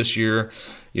Whiteland play this year,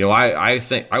 I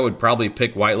think I would probably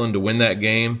pick Whiteland to win that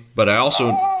game. But I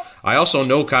also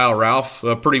know Kyle Ralph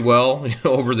pretty well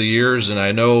over the years, and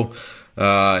I know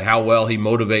how well he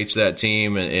motivates that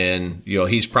team. And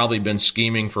he's probably been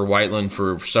scheming for Whiteland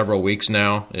for several weeks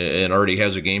now and already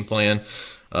has a game plan.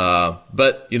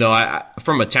 But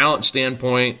from a talent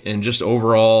standpoint and just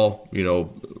overall,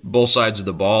 both sides of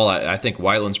the ball, I think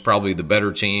Whiteland's probably the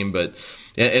better team. But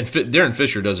and Darren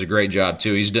Fisher does a great job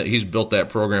too. He's built that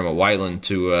program at Whiteland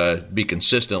to be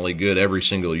consistently good every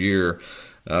single year.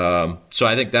 So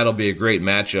I think that'll be a great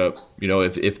matchup,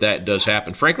 if that does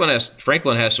happen. Franklin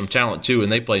has some talent too,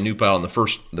 and they play New Pal in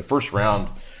the first round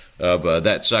of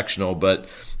that sectional. But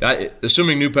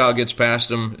assuming New Pal gets past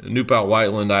them, New Pal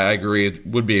Whiteland, I agree, it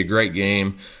would be a great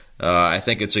game. I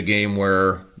think it's a game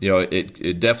where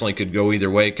it definitely could go either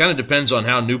way. It kind of depends on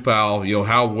how New Pal,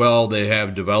 how well they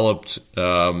have developed,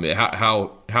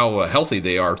 how healthy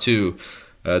they are too.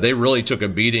 They really took a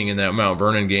beating in that Mount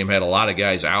Vernon game. Had a lot of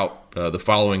guys out the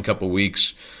following couple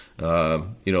weeks,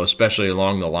 especially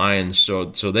along the lines. So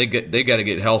they got to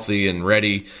get healthy and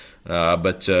ready.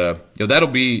 But that'll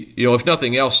be, if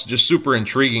nothing else, just super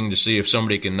intriguing to see if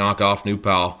somebody can knock off New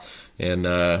Pal and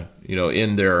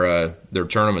in their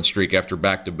tournament streak after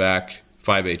back-to-back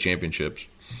 5A championships.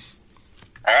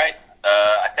 All right,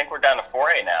 I think we're down to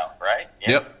 4A now, right?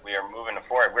 Yep. We are moving to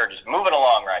 24. We're just moving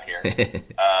along right here.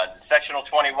 Sectional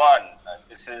 21.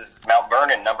 This is Mount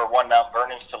Vernon, number 1 Mount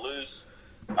Vernon's to lose.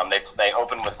 They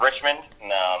open with Richmond,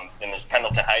 and then there's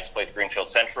Pendleton Heights plays Greenfield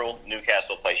Central,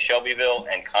 Newcastle plays Shelbyville,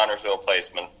 and Connorsville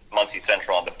plays Muncie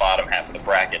Central on the bottom half of the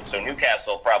bracket. So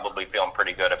Newcastle probably feeling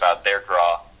pretty good about their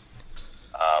draw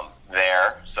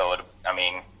there. So, I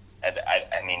mean,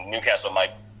 Newcastle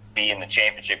might be in the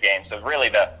championship game. So really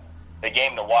the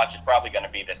game to watch is probably going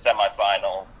to be the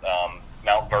semifinal,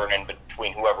 Mount Vernon,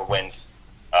 between whoever wins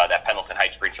that Pendleton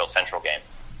Heights Greenfield Central game.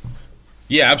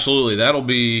 Yeah, absolutely. That'll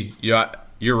be,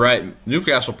 you're right.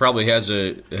 Newcastle probably has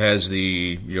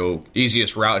the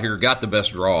easiest route here, got the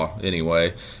best draw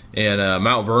anyway, and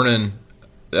Mount Vernon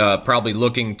probably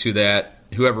looking to that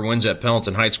whoever wins that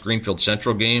Pendleton Heights Greenfield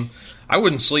Central game. I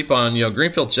wouldn't sleep on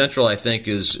Greenfield Central. I think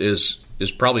is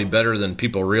probably better than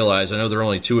people realize. I know they're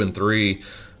only 2-3.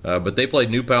 But they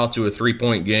played New Pal to a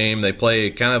 3-point game. They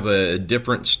play kind of a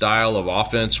different style of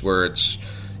offense where it's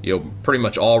pretty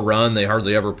much all run. They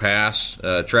hardly ever pass.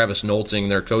 Travis Nolting,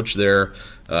 their coach there,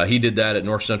 he did that at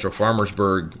North Central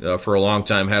Farmersburg for a long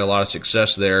time, had a lot of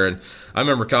success there. And I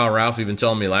remember Kyle Ralph even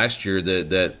telling me last year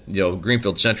that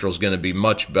Greenfield Central is going to be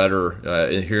much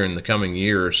better here in the coming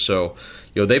years. So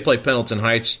they play Pendleton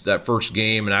Heights that first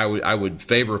game, and I would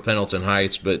favor Pendleton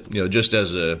Heights, but just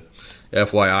as a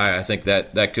FYI, I think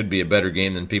that could be a better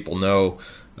game than people know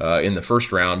in the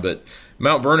first round. But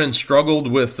Mount Vernon struggled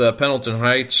with Pendleton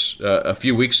Heights a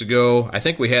few weeks ago. I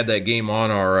think we had that game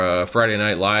on our Friday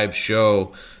Night Live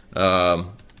show.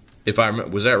 If I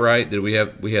remember, was that right? We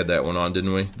had that one on,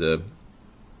 didn't we?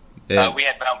 We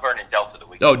had Mount Vernon Delta the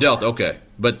week. Oh, Delta, okay.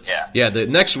 But yeah, the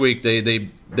next week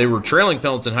they were trailing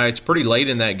Pendleton Heights pretty late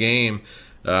in that game.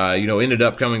 Ended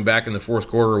up coming back in the fourth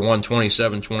quarter, won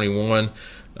 27-21.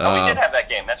 We did have that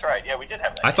game. That's right. Yeah, we did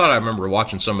have that. I thought I remember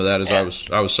watching some of that as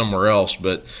I was somewhere else,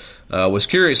 but was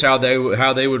curious how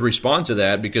they would respond to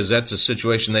that, because that's a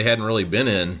situation they hadn't really been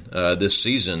in this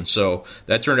season. So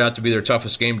that turned out to be their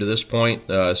toughest game to this point.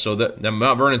 So that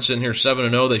Mount Vernon's sitting here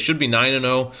 7-0. They should be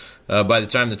 9-0 by the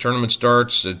time the tournament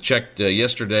starts. I checked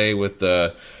yesterday with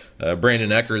Brandon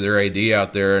Ecker, their AD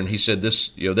out there, and he said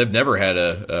they've never had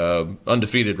a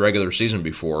undefeated regular season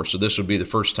before. So this would be the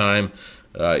first time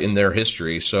in their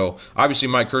history. So obviously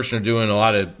Mike Kirshner doing a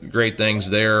lot of great things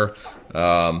there.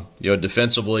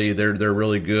 Defensively they're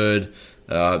really good.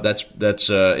 And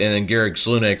then Garrick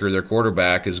Slunaker, their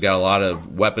quarterback, has got a lot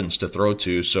of weapons to throw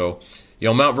to. So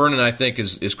Mount Vernon, I think,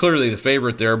 is clearly the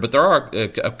favorite there, but there are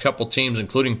a couple teams,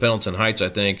 including Pendleton Heights, I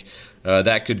think,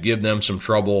 that could give them some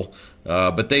trouble.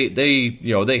 But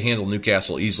they handled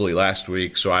Newcastle easily last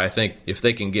week, so I think if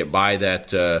they can get by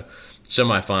that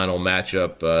semifinal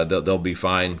matchup, they'll be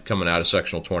fine coming out of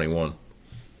Sectional 21. All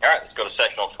right, let's go to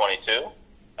Sectional 22.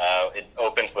 It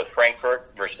opens with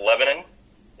Frankfort versus Lebanon,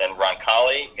 then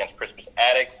Roncalli against Crispus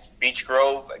Attucks, Beech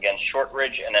Grove against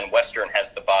Shortridge, and then Western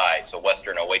has the bye. So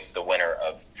Western awaits the winner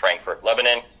of Frankfort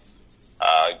Lebanon.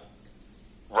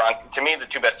 To me, the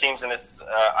two best teams in this,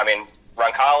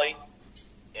 Roncalli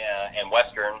and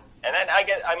Western. And then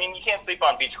you can't sleep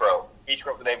on Beech Grove. Beech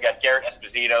Grove, they've got Garrett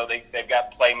Esposito. They've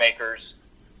got playmakers.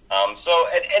 So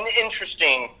an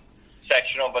interesting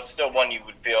sectional, but still one you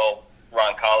would feel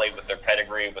Roncalli, with their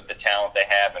pedigree, with the talent they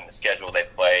have and the schedule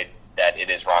they've played, that it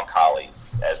is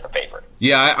Roncalli's as the favorite.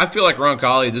 Yeah, I feel like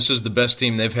Roncalli, this is the best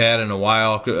team they've had in a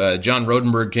while. John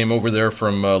Rodenberg came over there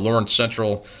from Lawrence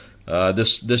Central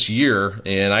this year,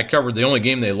 and I covered the only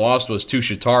game they lost was to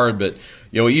Chittard, but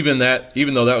even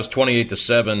though that was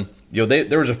 28-7,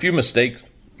 there was a few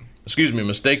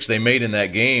mistakes they made in that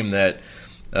game that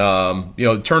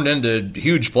turned into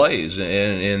huge plays,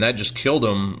 and that just killed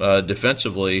them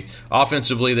defensively.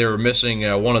 Offensively, they were missing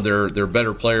one of their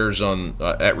better players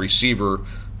at receiver.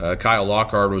 Kyle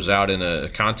Lockhart was out in a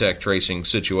contact tracing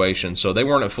situation, so they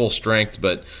weren't at full strength.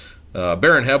 But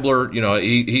Baron Hebler,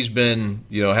 he's been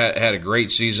had a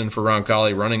great season for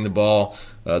Roncalli running the ball.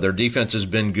 Their defense has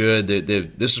been good.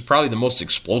 This is probably the most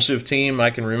explosive team I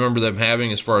can remember them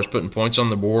having as far as putting points on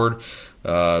the board.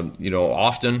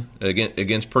 Often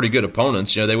against pretty good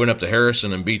opponents. They went up to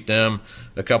Harrison and beat them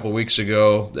a couple weeks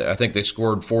ago. I think they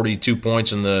scored 42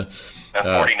 points in the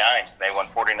 49. They won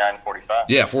 49-45.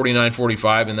 Yeah,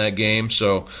 49-45 in that game.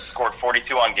 So scored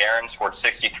 42 on Guerin, scored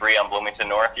 63 on Bloomington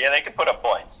North. Yeah, they could put up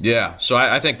points. Yeah, so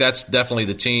I think that's definitely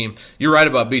the team. You're right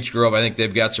about Beech Grove. I think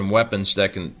they've got some weapons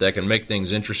that can make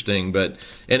things interesting. But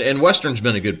and Western's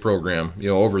been a good program,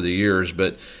 over the years.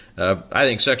 But I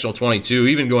think Sectional 22,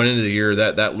 even going into the year,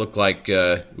 that looked like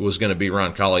was going to be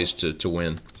Roncalli's to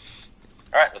win.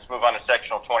 All right, let's move on to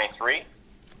Sectional 23.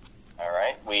 All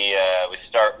right. We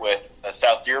start with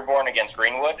South Dearborn against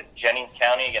Greenwood, Jennings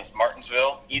County against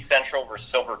Martinsville, East Central versus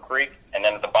Silver Creek, and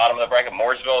then at the bottom of the bracket,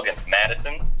 Mooresville against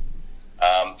Madison.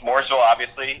 Mooresville,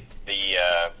 obviously,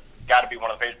 got to be one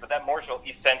of the favorites, but that Mooresville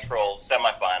East Central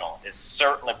semifinal is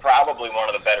certainly probably one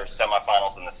of the better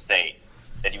semifinals in the state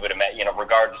that you would imagine,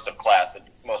 regardless of class, that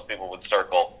most people would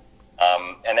circle.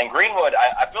 And then Greenwood,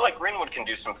 I feel like Greenwood can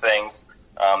do some things.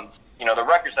 The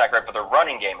record's not great, but their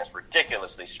running game is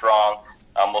ridiculously strong.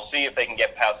 We'll see if they can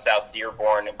get past South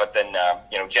Dearborn, but then,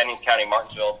 Jennings County,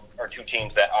 Martinsville are two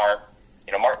teams that aren't,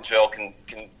 Martinsville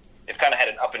they've kind of had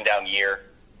an up and down year.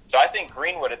 So I think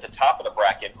Greenwood at the top of the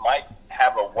bracket might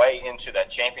have a way into that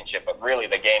championship, but really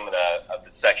the game of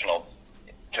the sectional,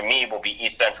 to me, will be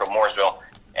East Central, Mooresville.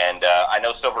 And I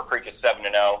know Silver Creek is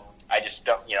 7-0. I just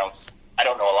don't, I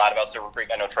don't know a lot about Silver Creek.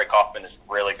 I know Trey Kaufman is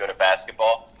really good at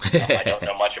basketball. I don't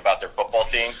know much about their football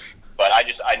team, but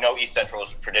I know East Central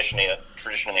is traditionally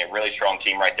a really strong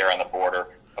team right there on the border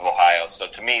of Ohio. So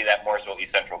to me, that Mooresville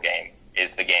East Central game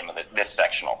is the game of this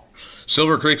sectional.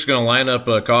 Silver Creek's going to line up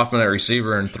Kaufman at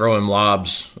receiver and throw him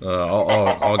lobs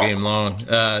all game long.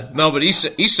 No, but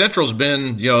East Central's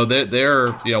been,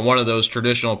 they're one of those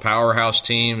traditional powerhouse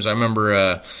teams. I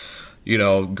remember.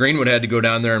 Greenwood had to go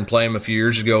down there and play them a few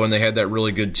years ago when they had that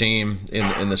really good team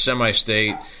in the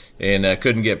semi-state and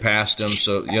couldn't get past them.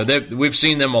 So, we've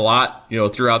seen them a lot,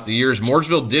 throughout the years.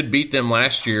 Mooresville did beat them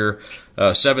last year,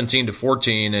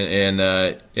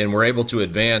 17-14, and were able to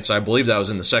advance. I believe that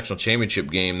was in the sectional championship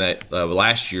game that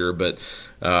last year. But,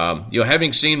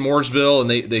 having seen Mooresville, and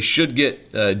they should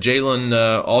get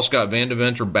Jalen Allscott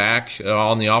Vandeventer back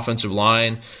on the offensive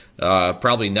line,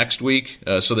 probably next week,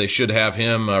 so they should have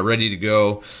him ready to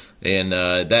go, and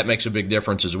that makes a big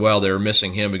difference as well. They were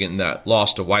missing him getting that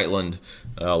loss to Whiteland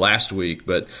last week,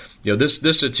 but this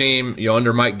is a team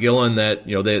under Mike Gillen that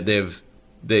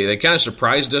they kind of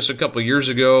surprised us a couple years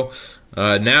ago.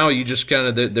 Now you just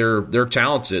kind of they're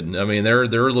talented. I mean they're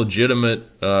a legitimate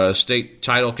state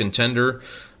title contender.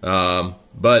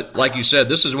 But like you said,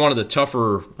 this is one of the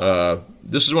tougher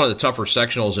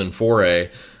sectionals in 4A.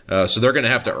 So they're going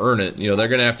to have to earn it. They're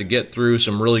going to have to get through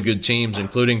some really good teams,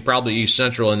 including probably East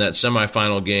Central in that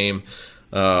semifinal game.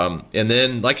 And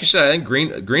then, like you said, I think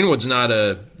Greenwood's not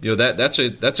that's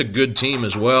a good team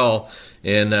as well.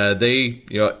 And they,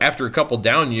 after a couple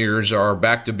down years, are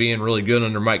back to being really good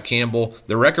under Mike Campbell.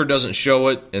 The record doesn't show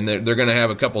it, and they're going to have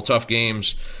a couple tough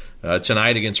games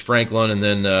tonight against Franklin, and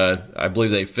then I believe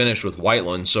they finish with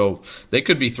Whiteland. So they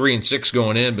could be 3-6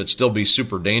 going in, but still be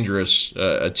super dangerous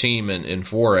a team in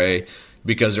 4A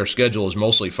because their schedule is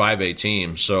mostly 5A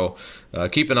teams. So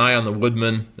keep an eye on the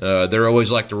Woodmen. They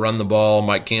always like to run the ball.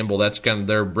 Mike Campbell, that's kind of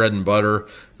their bread and butter.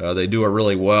 They do it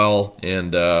really well,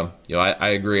 and I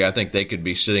agree. I think they could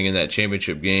be sitting in that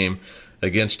championship game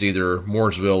against either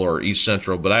Mooresville or East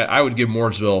Central. But I would give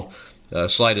Mooresville a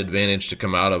slight advantage to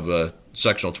come out of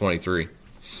Sectional 23.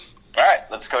 All right,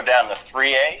 let's go down to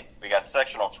 3A. We got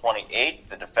Sectional 28,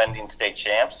 the defending state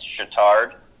champs,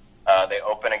 Chittard. They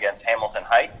open against Hamilton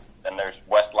Heights. Then there's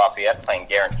West Lafayette playing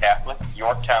Guerin Catholic,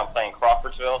 Yorktown playing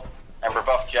Crawfordsville, and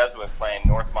Brebeuf Jesuit playing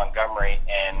North Montgomery.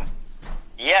 And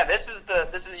yeah, this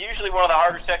is usually one of the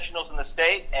harder sectionals in the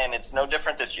state, and it's no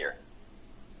different this year.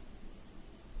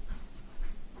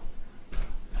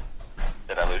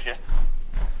 Did I lose you?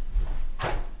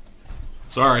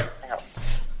 Sorry.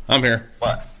 I'm here.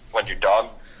 What? What, your dog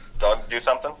do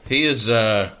something? He is,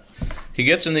 he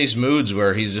gets in these moods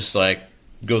where he's just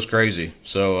goes crazy.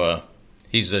 So,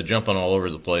 he's jumping all over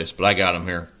the place. But I got him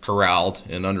here, corralled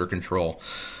and under control.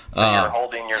 So you're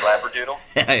holding your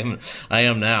Labradoodle? I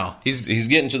am now. He's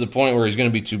getting to the point where he's going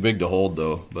to be too big to hold,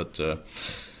 though. But,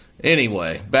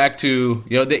 anyway, back to,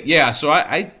 so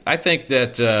I think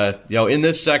that, in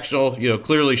this sectional,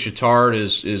 clearly Chittard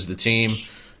is the team.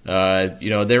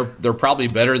 They're probably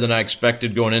better than I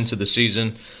expected going into the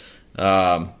season.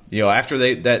 After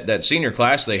that senior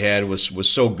class they had was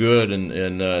so good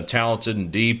and talented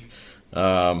and deep.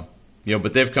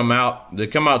 But they've come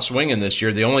out swinging this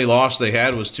year. The only loss they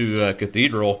had was to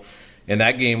Cathedral, and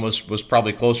that game was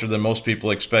probably closer than most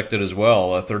people expected as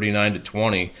well,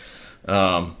 39-20.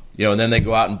 And then they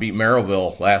go out and beat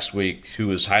Merrillville last week, who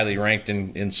was highly ranked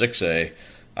in 6A.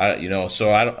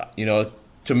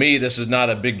 To me, this is not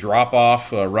a big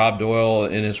drop-off. Rob Doyle,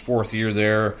 in his fourth year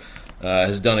there,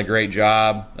 has done a great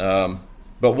job.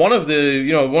 But one of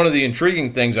the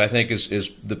intriguing things, I think,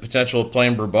 is the potential of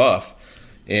playing Brebeuf.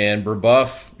 And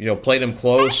Brebeuf, played him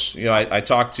close. I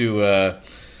talked to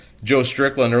Joe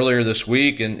Strickland earlier this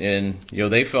week, and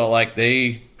they felt like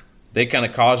they kind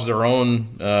of caused their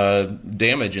own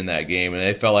damage in that game, and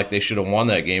they felt like they should have won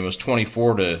that game. It was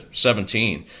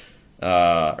 24-17.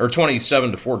 or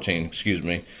 27-14, excuse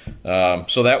me.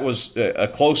 So that was a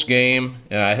close game,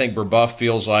 and I think Brebeuf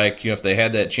feels like if they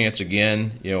had that chance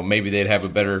again, maybe they'd have a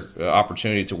better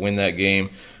opportunity to win that game.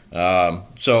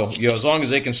 So as long as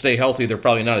they can stay healthy, they're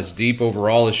probably not as deep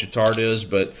overall as Chittard is,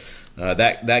 but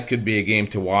that could be a game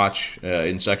to watch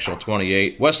in sectional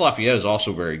 28. West Lafayette is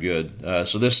also very good,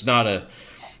 so this is not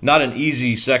an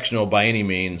easy sectional by any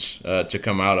means to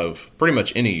come out of pretty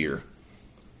much any year.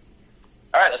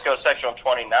 All right, let's go to sectional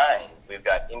 29. We've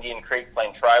got Indian Creek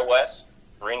playing Tri-West,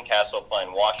 Greencastle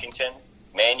playing Washington,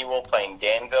 Manual playing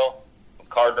Danville,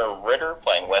 Gardner-Ritter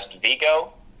playing West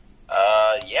Vigo.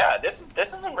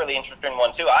 This is a really interesting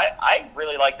one too. I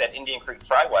really like that Indian Creek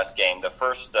Tri-West game, the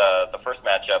first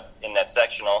matchup in that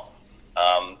sectional.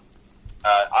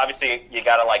 Obviously, you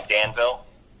gotta like Danville.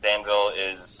 Danville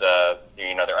is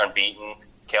they're unbeaten.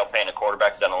 Cale Payne, a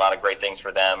quarterback's done a lot of great things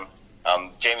for them.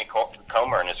 Jamie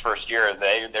Comer in his first year,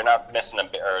 they're not missing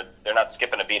they're not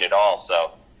skipping a beat at all.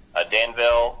 So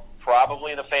Danville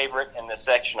probably the favorite in this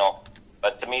sectional,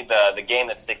 but to me the game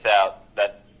that sticks out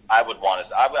that I would want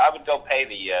is I would go pay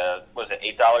the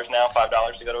 $8 now,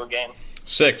 $5 to go to a game?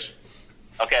 $6.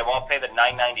 Okay, well I'll pay the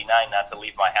 $9.99 not to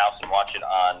leave my house and watch it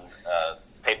on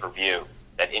pay-per-view.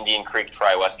 That Indian Creek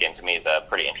Tri-West game to me is a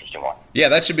pretty interesting one. Yeah,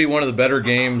 that should be one of the better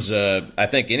games, I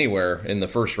think, anywhere in the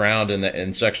first round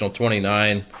in sectional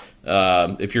 29.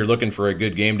 If you're looking for a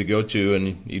good game to go to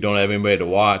and you don't have anybody to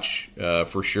watch,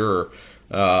 for sure.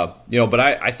 But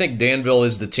I think Danville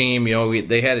is the team.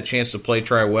 They had a chance to play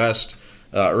Tri-West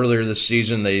earlier this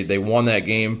season. They won that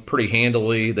game pretty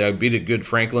handily. They beat a good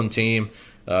Franklin team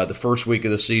the first week of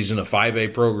the season, a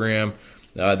 5A program.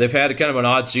 They've had kind of an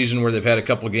odd season where they've had a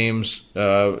couple of games,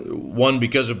 one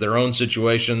because of their own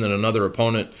situation, then another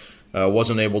opponent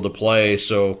wasn't able to play.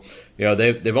 So,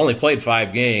 they've only played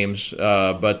 5 games.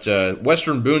 But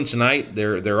Western Boone tonight,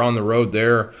 they're on the road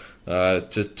there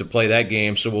to play that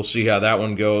game. So we'll see how that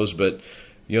one goes. But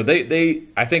they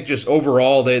I think just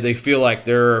overall they feel like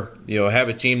they're have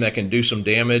a team that can do some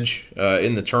damage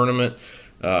in the tournament.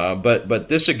 But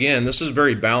this is a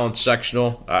very balanced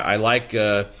sectional. I like.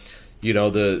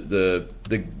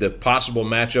 The possible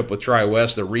matchup with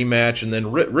Tri-West, the rematch, and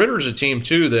then Ritter's a team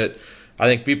too that I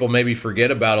think people maybe forget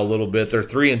about a little bit. They're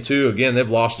 3-2. Again, they've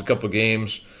lost a couple of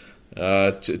games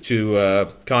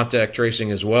to contact tracing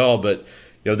as well, but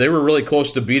they were really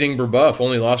close to beating Brebeuf.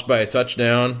 Only lost by a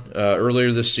touchdown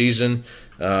earlier this season.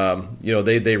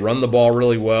 They run the ball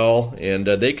really well, and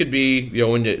they could be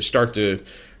when you start to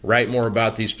write more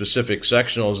about these specific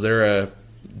sectionals, they're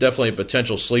definitely a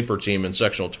potential sleeper team in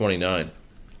sectional 29.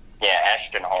 Yeah,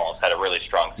 Ashton Hall's had a really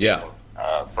strong season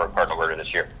for Gardner-Ritter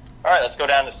this year. All right, let's go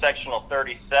down to sectional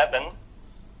 37.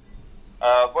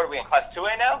 What are we in, Class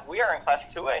 2A now? We are in Class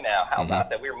 2A now. How about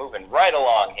that? We're moving right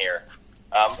along here.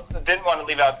 Didn't want to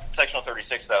leave out sectional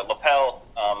 36, though. LaPel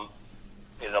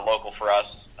is a local for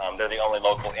us. They're the only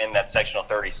local in that sectional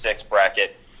 36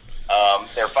 bracket.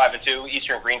 They're 5-2.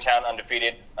 Eastern Greentown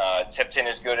undefeated. Tipton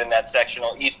is good in that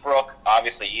sectional. Eastbrook,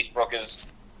 obviously, has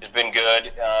been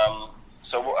good.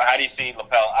 So how do you see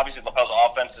LaPel? Obviously, LaPel's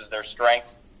offense is their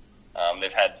strength.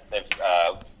 They've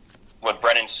with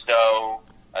Brennan Stowe,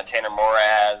 Tanner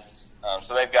Moraz.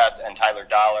 So they've got, and Tyler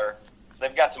Dollar. So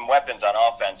they've got some weapons on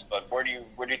offense. But where do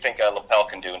you think LaPel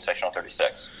can do in sectional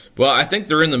 36? Well, I think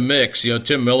they're in the mix.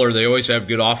 Tim Miller, they always have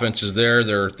good offenses there.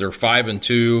 They're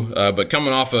 5-2, but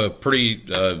coming off a pretty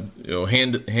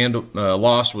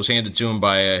loss was handed to them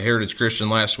by Heritage Christian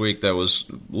last week. That was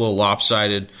a little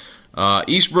lopsided.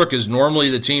 Eastbrook is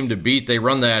normally the team to beat. They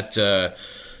run that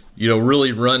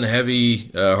really run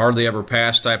heavy, hardly ever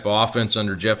pass type of offense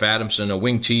under Jeff Adamson, a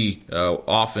wing T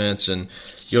offense, and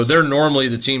they're normally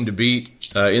the team to beat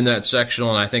in that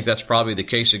sectional, and I think that's probably the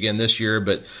case again this year.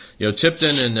 But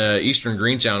Tipton and Eastern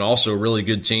Greentown also really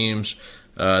good teams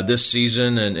this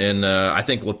season, and I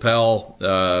think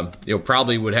LaPel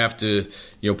probably would have to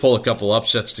pull a couple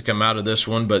upsets to come out of this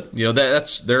one, but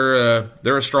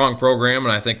they're a strong program,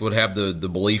 and I think would have the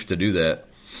belief to do that.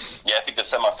 Yeah, I think the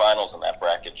semifinals in that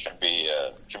bracket should be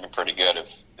pretty good if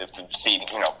the seeding,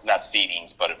 not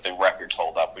seedings, but if the records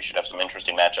hold up, we should have some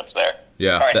interesting matchups there.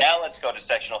 Yeah. All right, now let's go to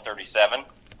sectional 37.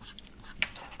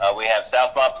 We have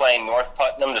Southmont playing North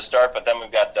Putnam to start, but then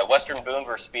we've got Western Boone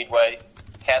versus Speedway,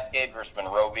 Cascade versus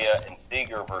Monrovia, and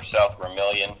Seeger versus South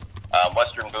Vermilion.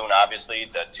 Western Boone, obviously,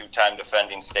 the 2-time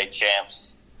defending state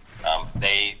champs.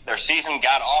 Their season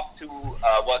got off to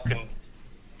what can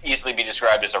easily be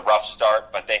described as a rough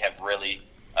start, but they have really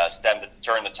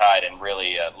turned the tide and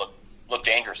really look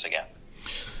dangerous again.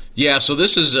 Yeah, so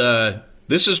this is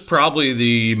This is probably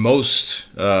the most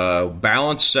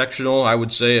balanced sectional, I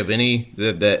would say, of any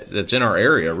that's in our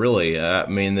area, really. I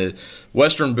mean, the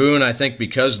Western Boone, I think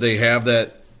because they have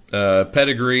that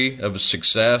pedigree of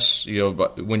success,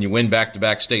 when you win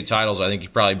back-to-back state titles, I think you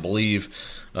probably believe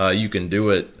you can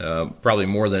do it probably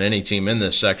more than any team in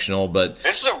this sectional. But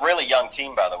this is a really young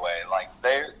team, by the way. Like,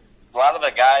 a lot of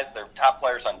the guys, their top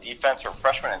players on defense are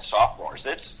freshmen and sophomores.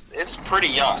 It's pretty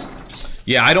young.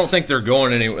 Yeah, I don't think they're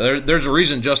going anywhere. There's a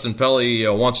reason Justin Pelly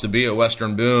wants to be at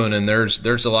Western Boone, and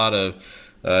there's a lot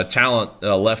of talent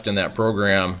left in that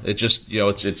program. It just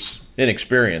it's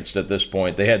inexperienced at this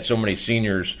point. They had so many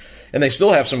seniors, and they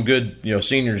still have some good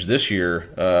seniors this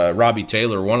year. Robbie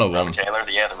Taylor, one of them. Robbie Taylor,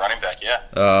 the running back,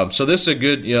 yeah. So this is a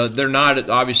good. They're not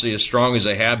obviously as strong as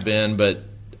they have been, but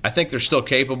I think they're still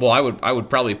capable. I would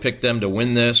probably pick them to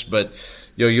win this, but.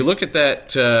 You look at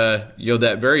that,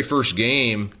 that very first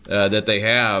game that they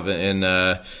have, and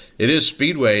it is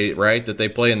Speedway, right, that they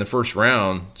play in the first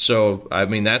round. So, I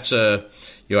mean, that's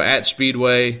at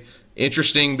Speedway.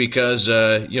 Interesting because,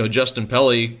 Justin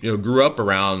Pelly, grew up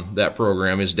around that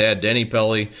program. His dad, Denny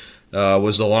Pelly,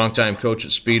 was the longtime coach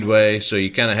at Speedway. So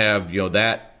you kind of have,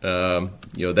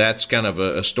 that's kind of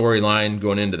a storyline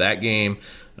going into that game.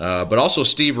 But also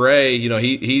Steve Ray,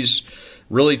 he's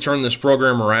really turned this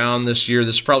program around this year.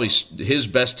 This is probably his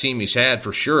best team he's had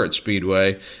for sure at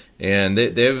Speedway, and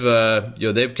they've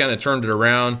kind of turned it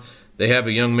around. They have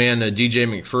a young man, DJ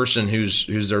McPherson,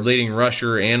 who's their leading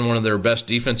rusher and one of their best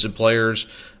defensive players.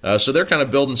 So they're kind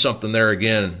of building something there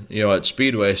again, at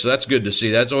Speedway. So that's good to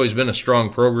see. That's always been a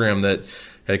strong program that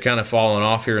had kind of fallen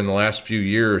off here in the last few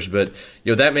years. But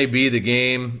that may be the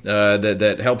game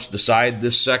that helps decide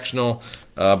this sectional.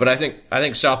 But I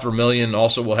think South Vermilion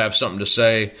also will have something to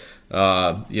say.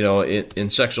 In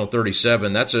sectional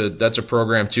 37, that's a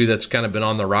program too that's kind of been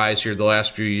on the rise here the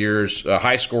last few years. A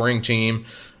high scoring team,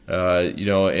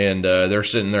 and they're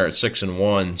sitting there at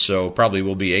 6-1, so probably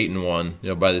will be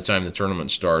 8-1, by the time the tournament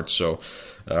starts. So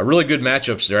really good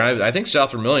matchups there. I think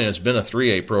South Vermilion has been a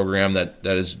 3A program that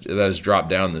has dropped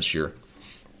down this year.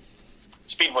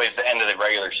 Speedway's the end of the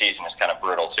regular season is kind of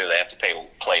brutal too. They have to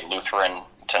play Lutheran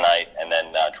tonight and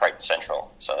then Triton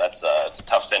Central. So it's a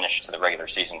tough finish to the regular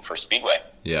season for Speedway.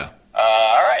 Yeah.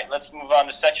 All right, let's move on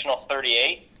to sectional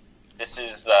 38. This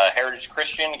is Heritage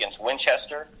Christian against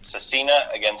Winchester,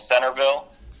 Cecina against Centerville,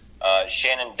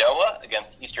 Shenandoah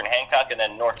against Eastern Hancock, and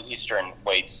then Northeastern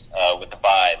waits with the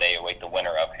bye. They await the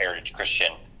winner of Heritage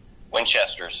Christian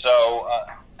Winchester. So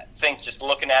I think just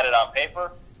looking at it on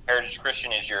paper, Heritage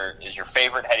Christian is your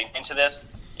favorite heading into this.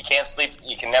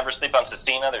 You can never sleep on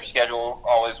Cecina. Their schedule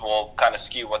always will kind of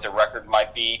skew what their record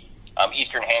might be.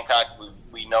 Eastern Hancock,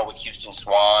 we know with Houston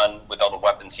Swan, with all the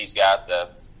weapons he's got,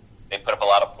 they put up a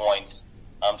lot of points.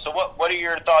 So what are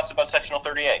your thoughts about sectional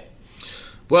 38?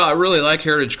 Well, I really like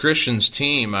Heritage Christian's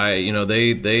team.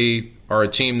 They are a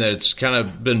team that's kind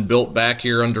of been built back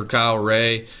here under Kyle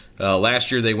Ray.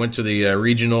 Last year they went to the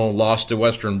regional, lost to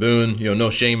Western Boone. No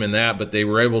shame in that, but they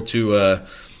were able to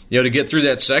to get through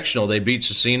that sectional. They beat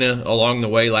Cecina along the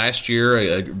way last year,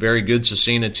 a very good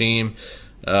Cecina team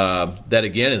that,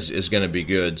 again, is going to be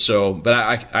good. So, but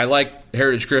I like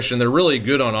Heritage Christian. They're really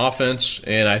good on offense,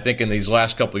 and I think in these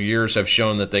last couple of years have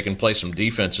shown that they can play some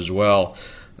defense as well.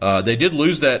 They did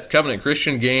lose that Covenant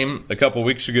Christian game a couple of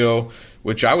weeks ago,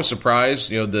 which I was surprised,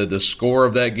 the score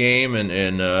of that game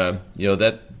and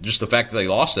that just the fact that they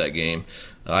lost that game.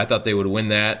 I thought they would win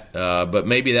that, but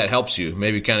maybe that helps you.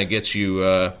 Maybe kind of gets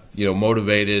you,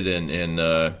 motivated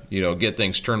and get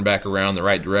things turned back around the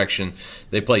right direction.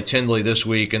 They play Tindley this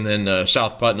week and then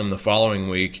South Putnam the following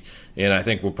week, and I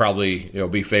think we'll probably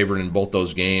be favored in both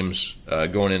those games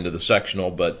going into the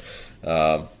sectional. But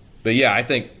yeah, I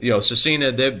think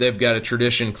Cecina they've got a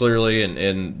tradition clearly,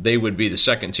 and they would be the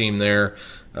second team there.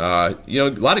 A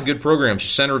lot of good programs.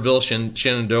 Centerville,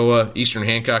 Shenandoah, Eastern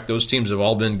Hancock, those teams have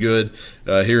all been good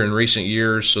here in recent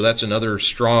years. So that's another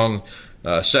strong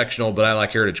sectional, but I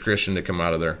like Heritage Christian to come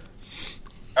out of there.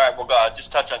 All right, we'll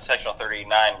just touch on sectional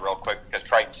 39 real quick because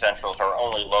Triton Central is our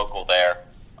only local there.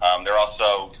 They're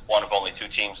also one of only two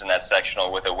teams in that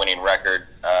sectional with a winning record.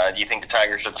 Do you think the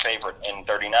Tigers are the favorite in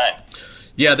 39?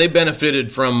 Yeah, they benefited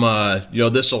from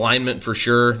this alignment for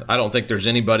sure. I don't think there's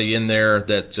anybody in there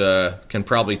that can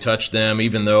probably touch them,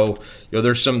 even though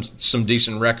there's some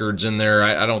decent records in there.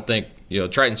 I don't think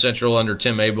Triton Central under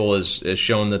Tim Abel has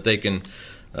shown that they can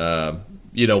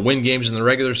win games in the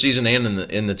regular season and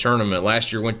in the tournament.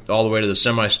 Last year went all the way to the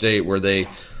semi-state where they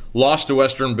lost to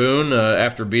Western Boone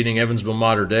after beating Evansville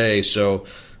Mater Dei. So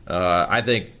I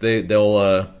think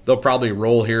they'll probably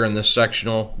roll here in this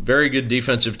sectional. Very good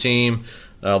defensive team,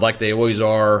 like they always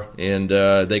are, and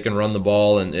they can run the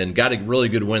ball and got a really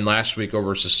good win last week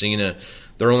over Cecina.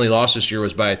 Their only loss this year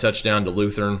was by a touchdown to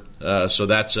Lutheran, so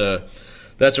that's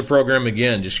a program,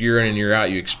 again, just year in and year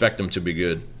out, you expect them to be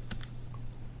good.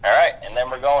 All right, and then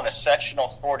we're going to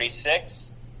sectional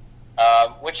 46,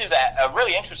 which is a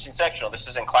really interesting sectional. This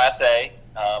is in Class A.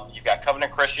 You've got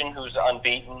Covenant Christian, who's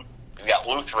unbeaten. You've got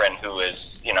Lutheran, who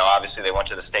is, obviously they went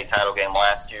to the state title game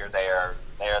last year. They are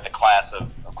the class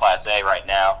of Class A right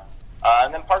now.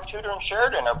 And then Park Tudor and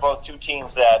Sheridan are both two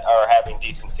teams that are having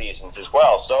decent seasons as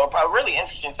well. So a really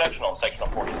interesting sectional in sectional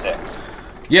 46.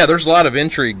 Yeah, there's a lot of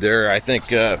intrigue there. I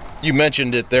think you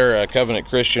mentioned it there. Covenant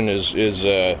Christian is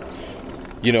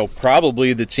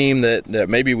probably the team that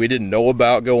maybe we didn't know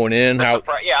about going in. I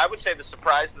would say the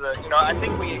surprise. I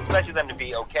think we expected them to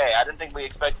be okay. I didn't think we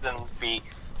expected them to be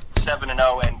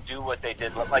 7-0 and do what they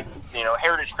did. Like,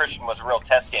 Heritage Christian was a real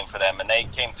test game for them, and they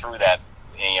came through that.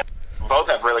 Both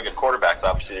have really good quarterbacks,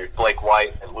 obviously. There's Blake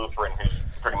White at Lutheran, who's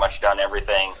pretty much done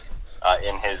everything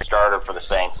in his starter for the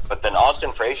Saints. But then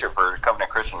Austin Frazier for Covenant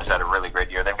Christian has had a really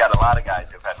great year. They've got a lot of guys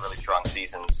who've had really strong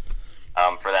seasons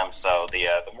for them. So the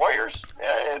Warriors,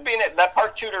 being that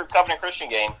Park Tudor Covenant Christian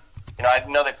game, I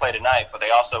know they play tonight, but they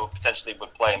also potentially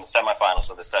would play in the semifinals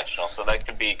of the sectional. So that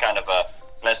could be kind of a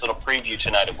nice little preview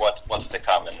tonight of what's to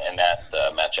come in that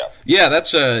matchup. Yeah,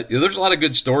 there's a lot of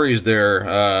good stories there.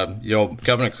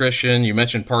 Covenant Christian, you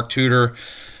mentioned Park Tudor.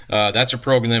 That's a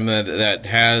program that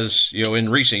has,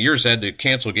 in recent years had to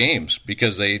cancel games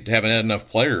because they haven't had enough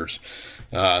players.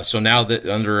 So now that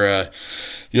under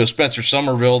Spencer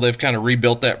Somerville, they've kind of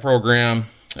rebuilt that program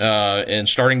and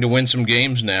starting to win some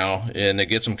games now, and they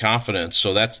get some confidence.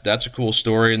 So that's a cool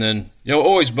story. And then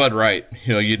always Bud Wright.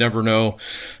 You never know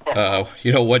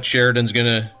what Sheridan's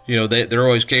gonna. They're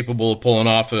always capable of pulling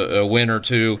off a win or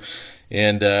two,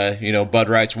 and Bud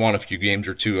Wright's won a few games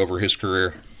or two over his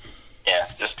career. Yeah,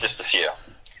 just a few.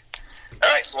 All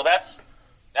right, well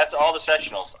that's all the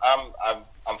sectionals.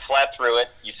 I'm flat through it.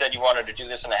 You said you wanted to do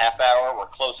this in a half hour. We're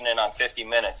closing in on 50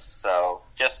 minutes. So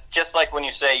just like when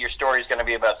you say your story is going to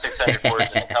be about 600 words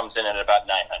and it comes in at about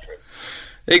 900.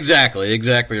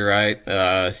 Exactly right.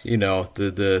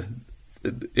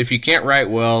 If you can't write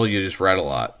well, you just write a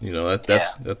lot.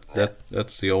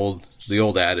 That's the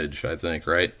old adage, I think,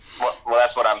 right? Well,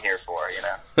 that's what I'm here for.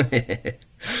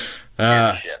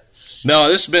 No,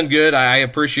 this has been good. I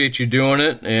appreciate you doing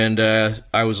it, and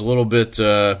I was a little bit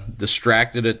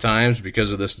distracted at times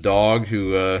because of this dog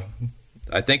who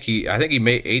I think he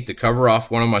ate the cover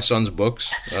off one of my son's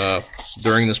books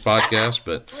during this podcast.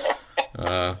 But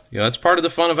that's part of the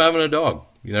fun of having a dog.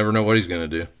 You never know what he's going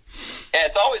to do. Yeah,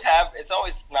 it's always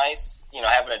nice,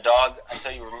 having a dog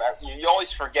until you remember. You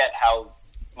always forget how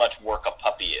much work a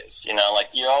puppy is. You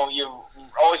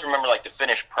always remember like the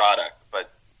finished product,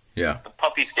 but. Yeah. The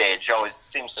puppy stage always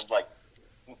seems to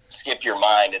skip your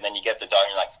mind, and then you get the dog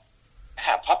and you're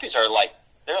like, puppies are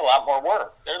they're a lot more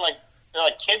work. They're like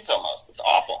kids almost. It's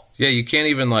awful. Yeah, you can't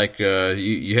even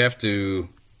you have to,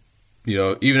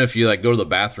 even if you go to the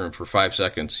bathroom for 5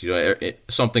 seconds,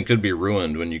 something could be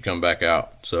ruined when you come back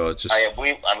out. So it's just.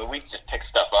 We just pick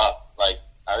stuff up. Like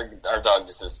our dog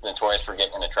just is notorious for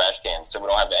getting in a trash can, so we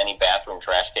don't have any bathroom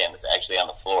trash can that's actually on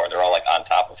the floor. They're all on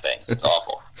top of things. It's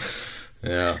awful.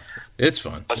 Yeah, it's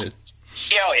fun. But, it's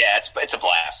a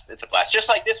blast. It's a blast. Just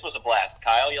like this was a blast.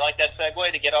 Kyle, you like that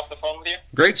segue to get off the phone with you?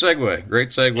 Great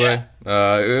segue.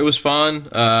 Yeah. It was fun.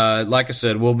 Like I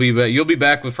said, you'll be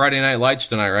back with Friday Night Lights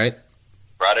tonight, right?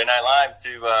 Friday Night Live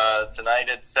to tonight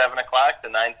at 7 o'clock to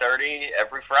 9:30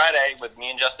 every Friday with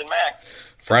me and Justin Mack.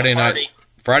 Friday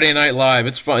Night Live.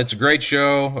 It's fun. It's a great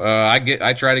show.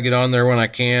 I try to get on there when I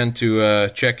can to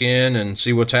check in and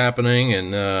see what's happening,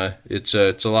 and it's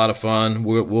a lot of fun.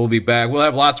 We'll be back. We'll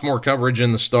have lots more coverage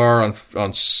in the Star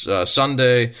on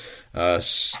Sunday.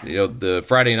 The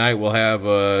Friday night we'll have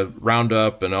a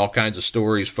roundup and all kinds of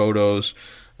stories, photos.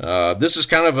 This is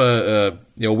kind of a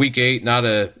week 8.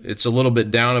 It's a little bit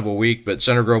down of a week, but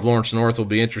Center Grove Lawrence North will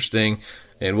be interesting,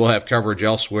 and we'll have coverage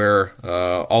elsewhere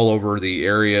all over the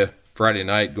area. Friday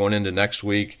night going into next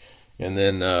week, and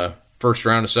then first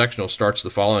round of sectional starts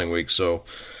the following week. So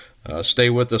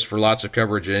stay with us for lots of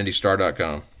coverage at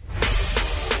IndyStar.com.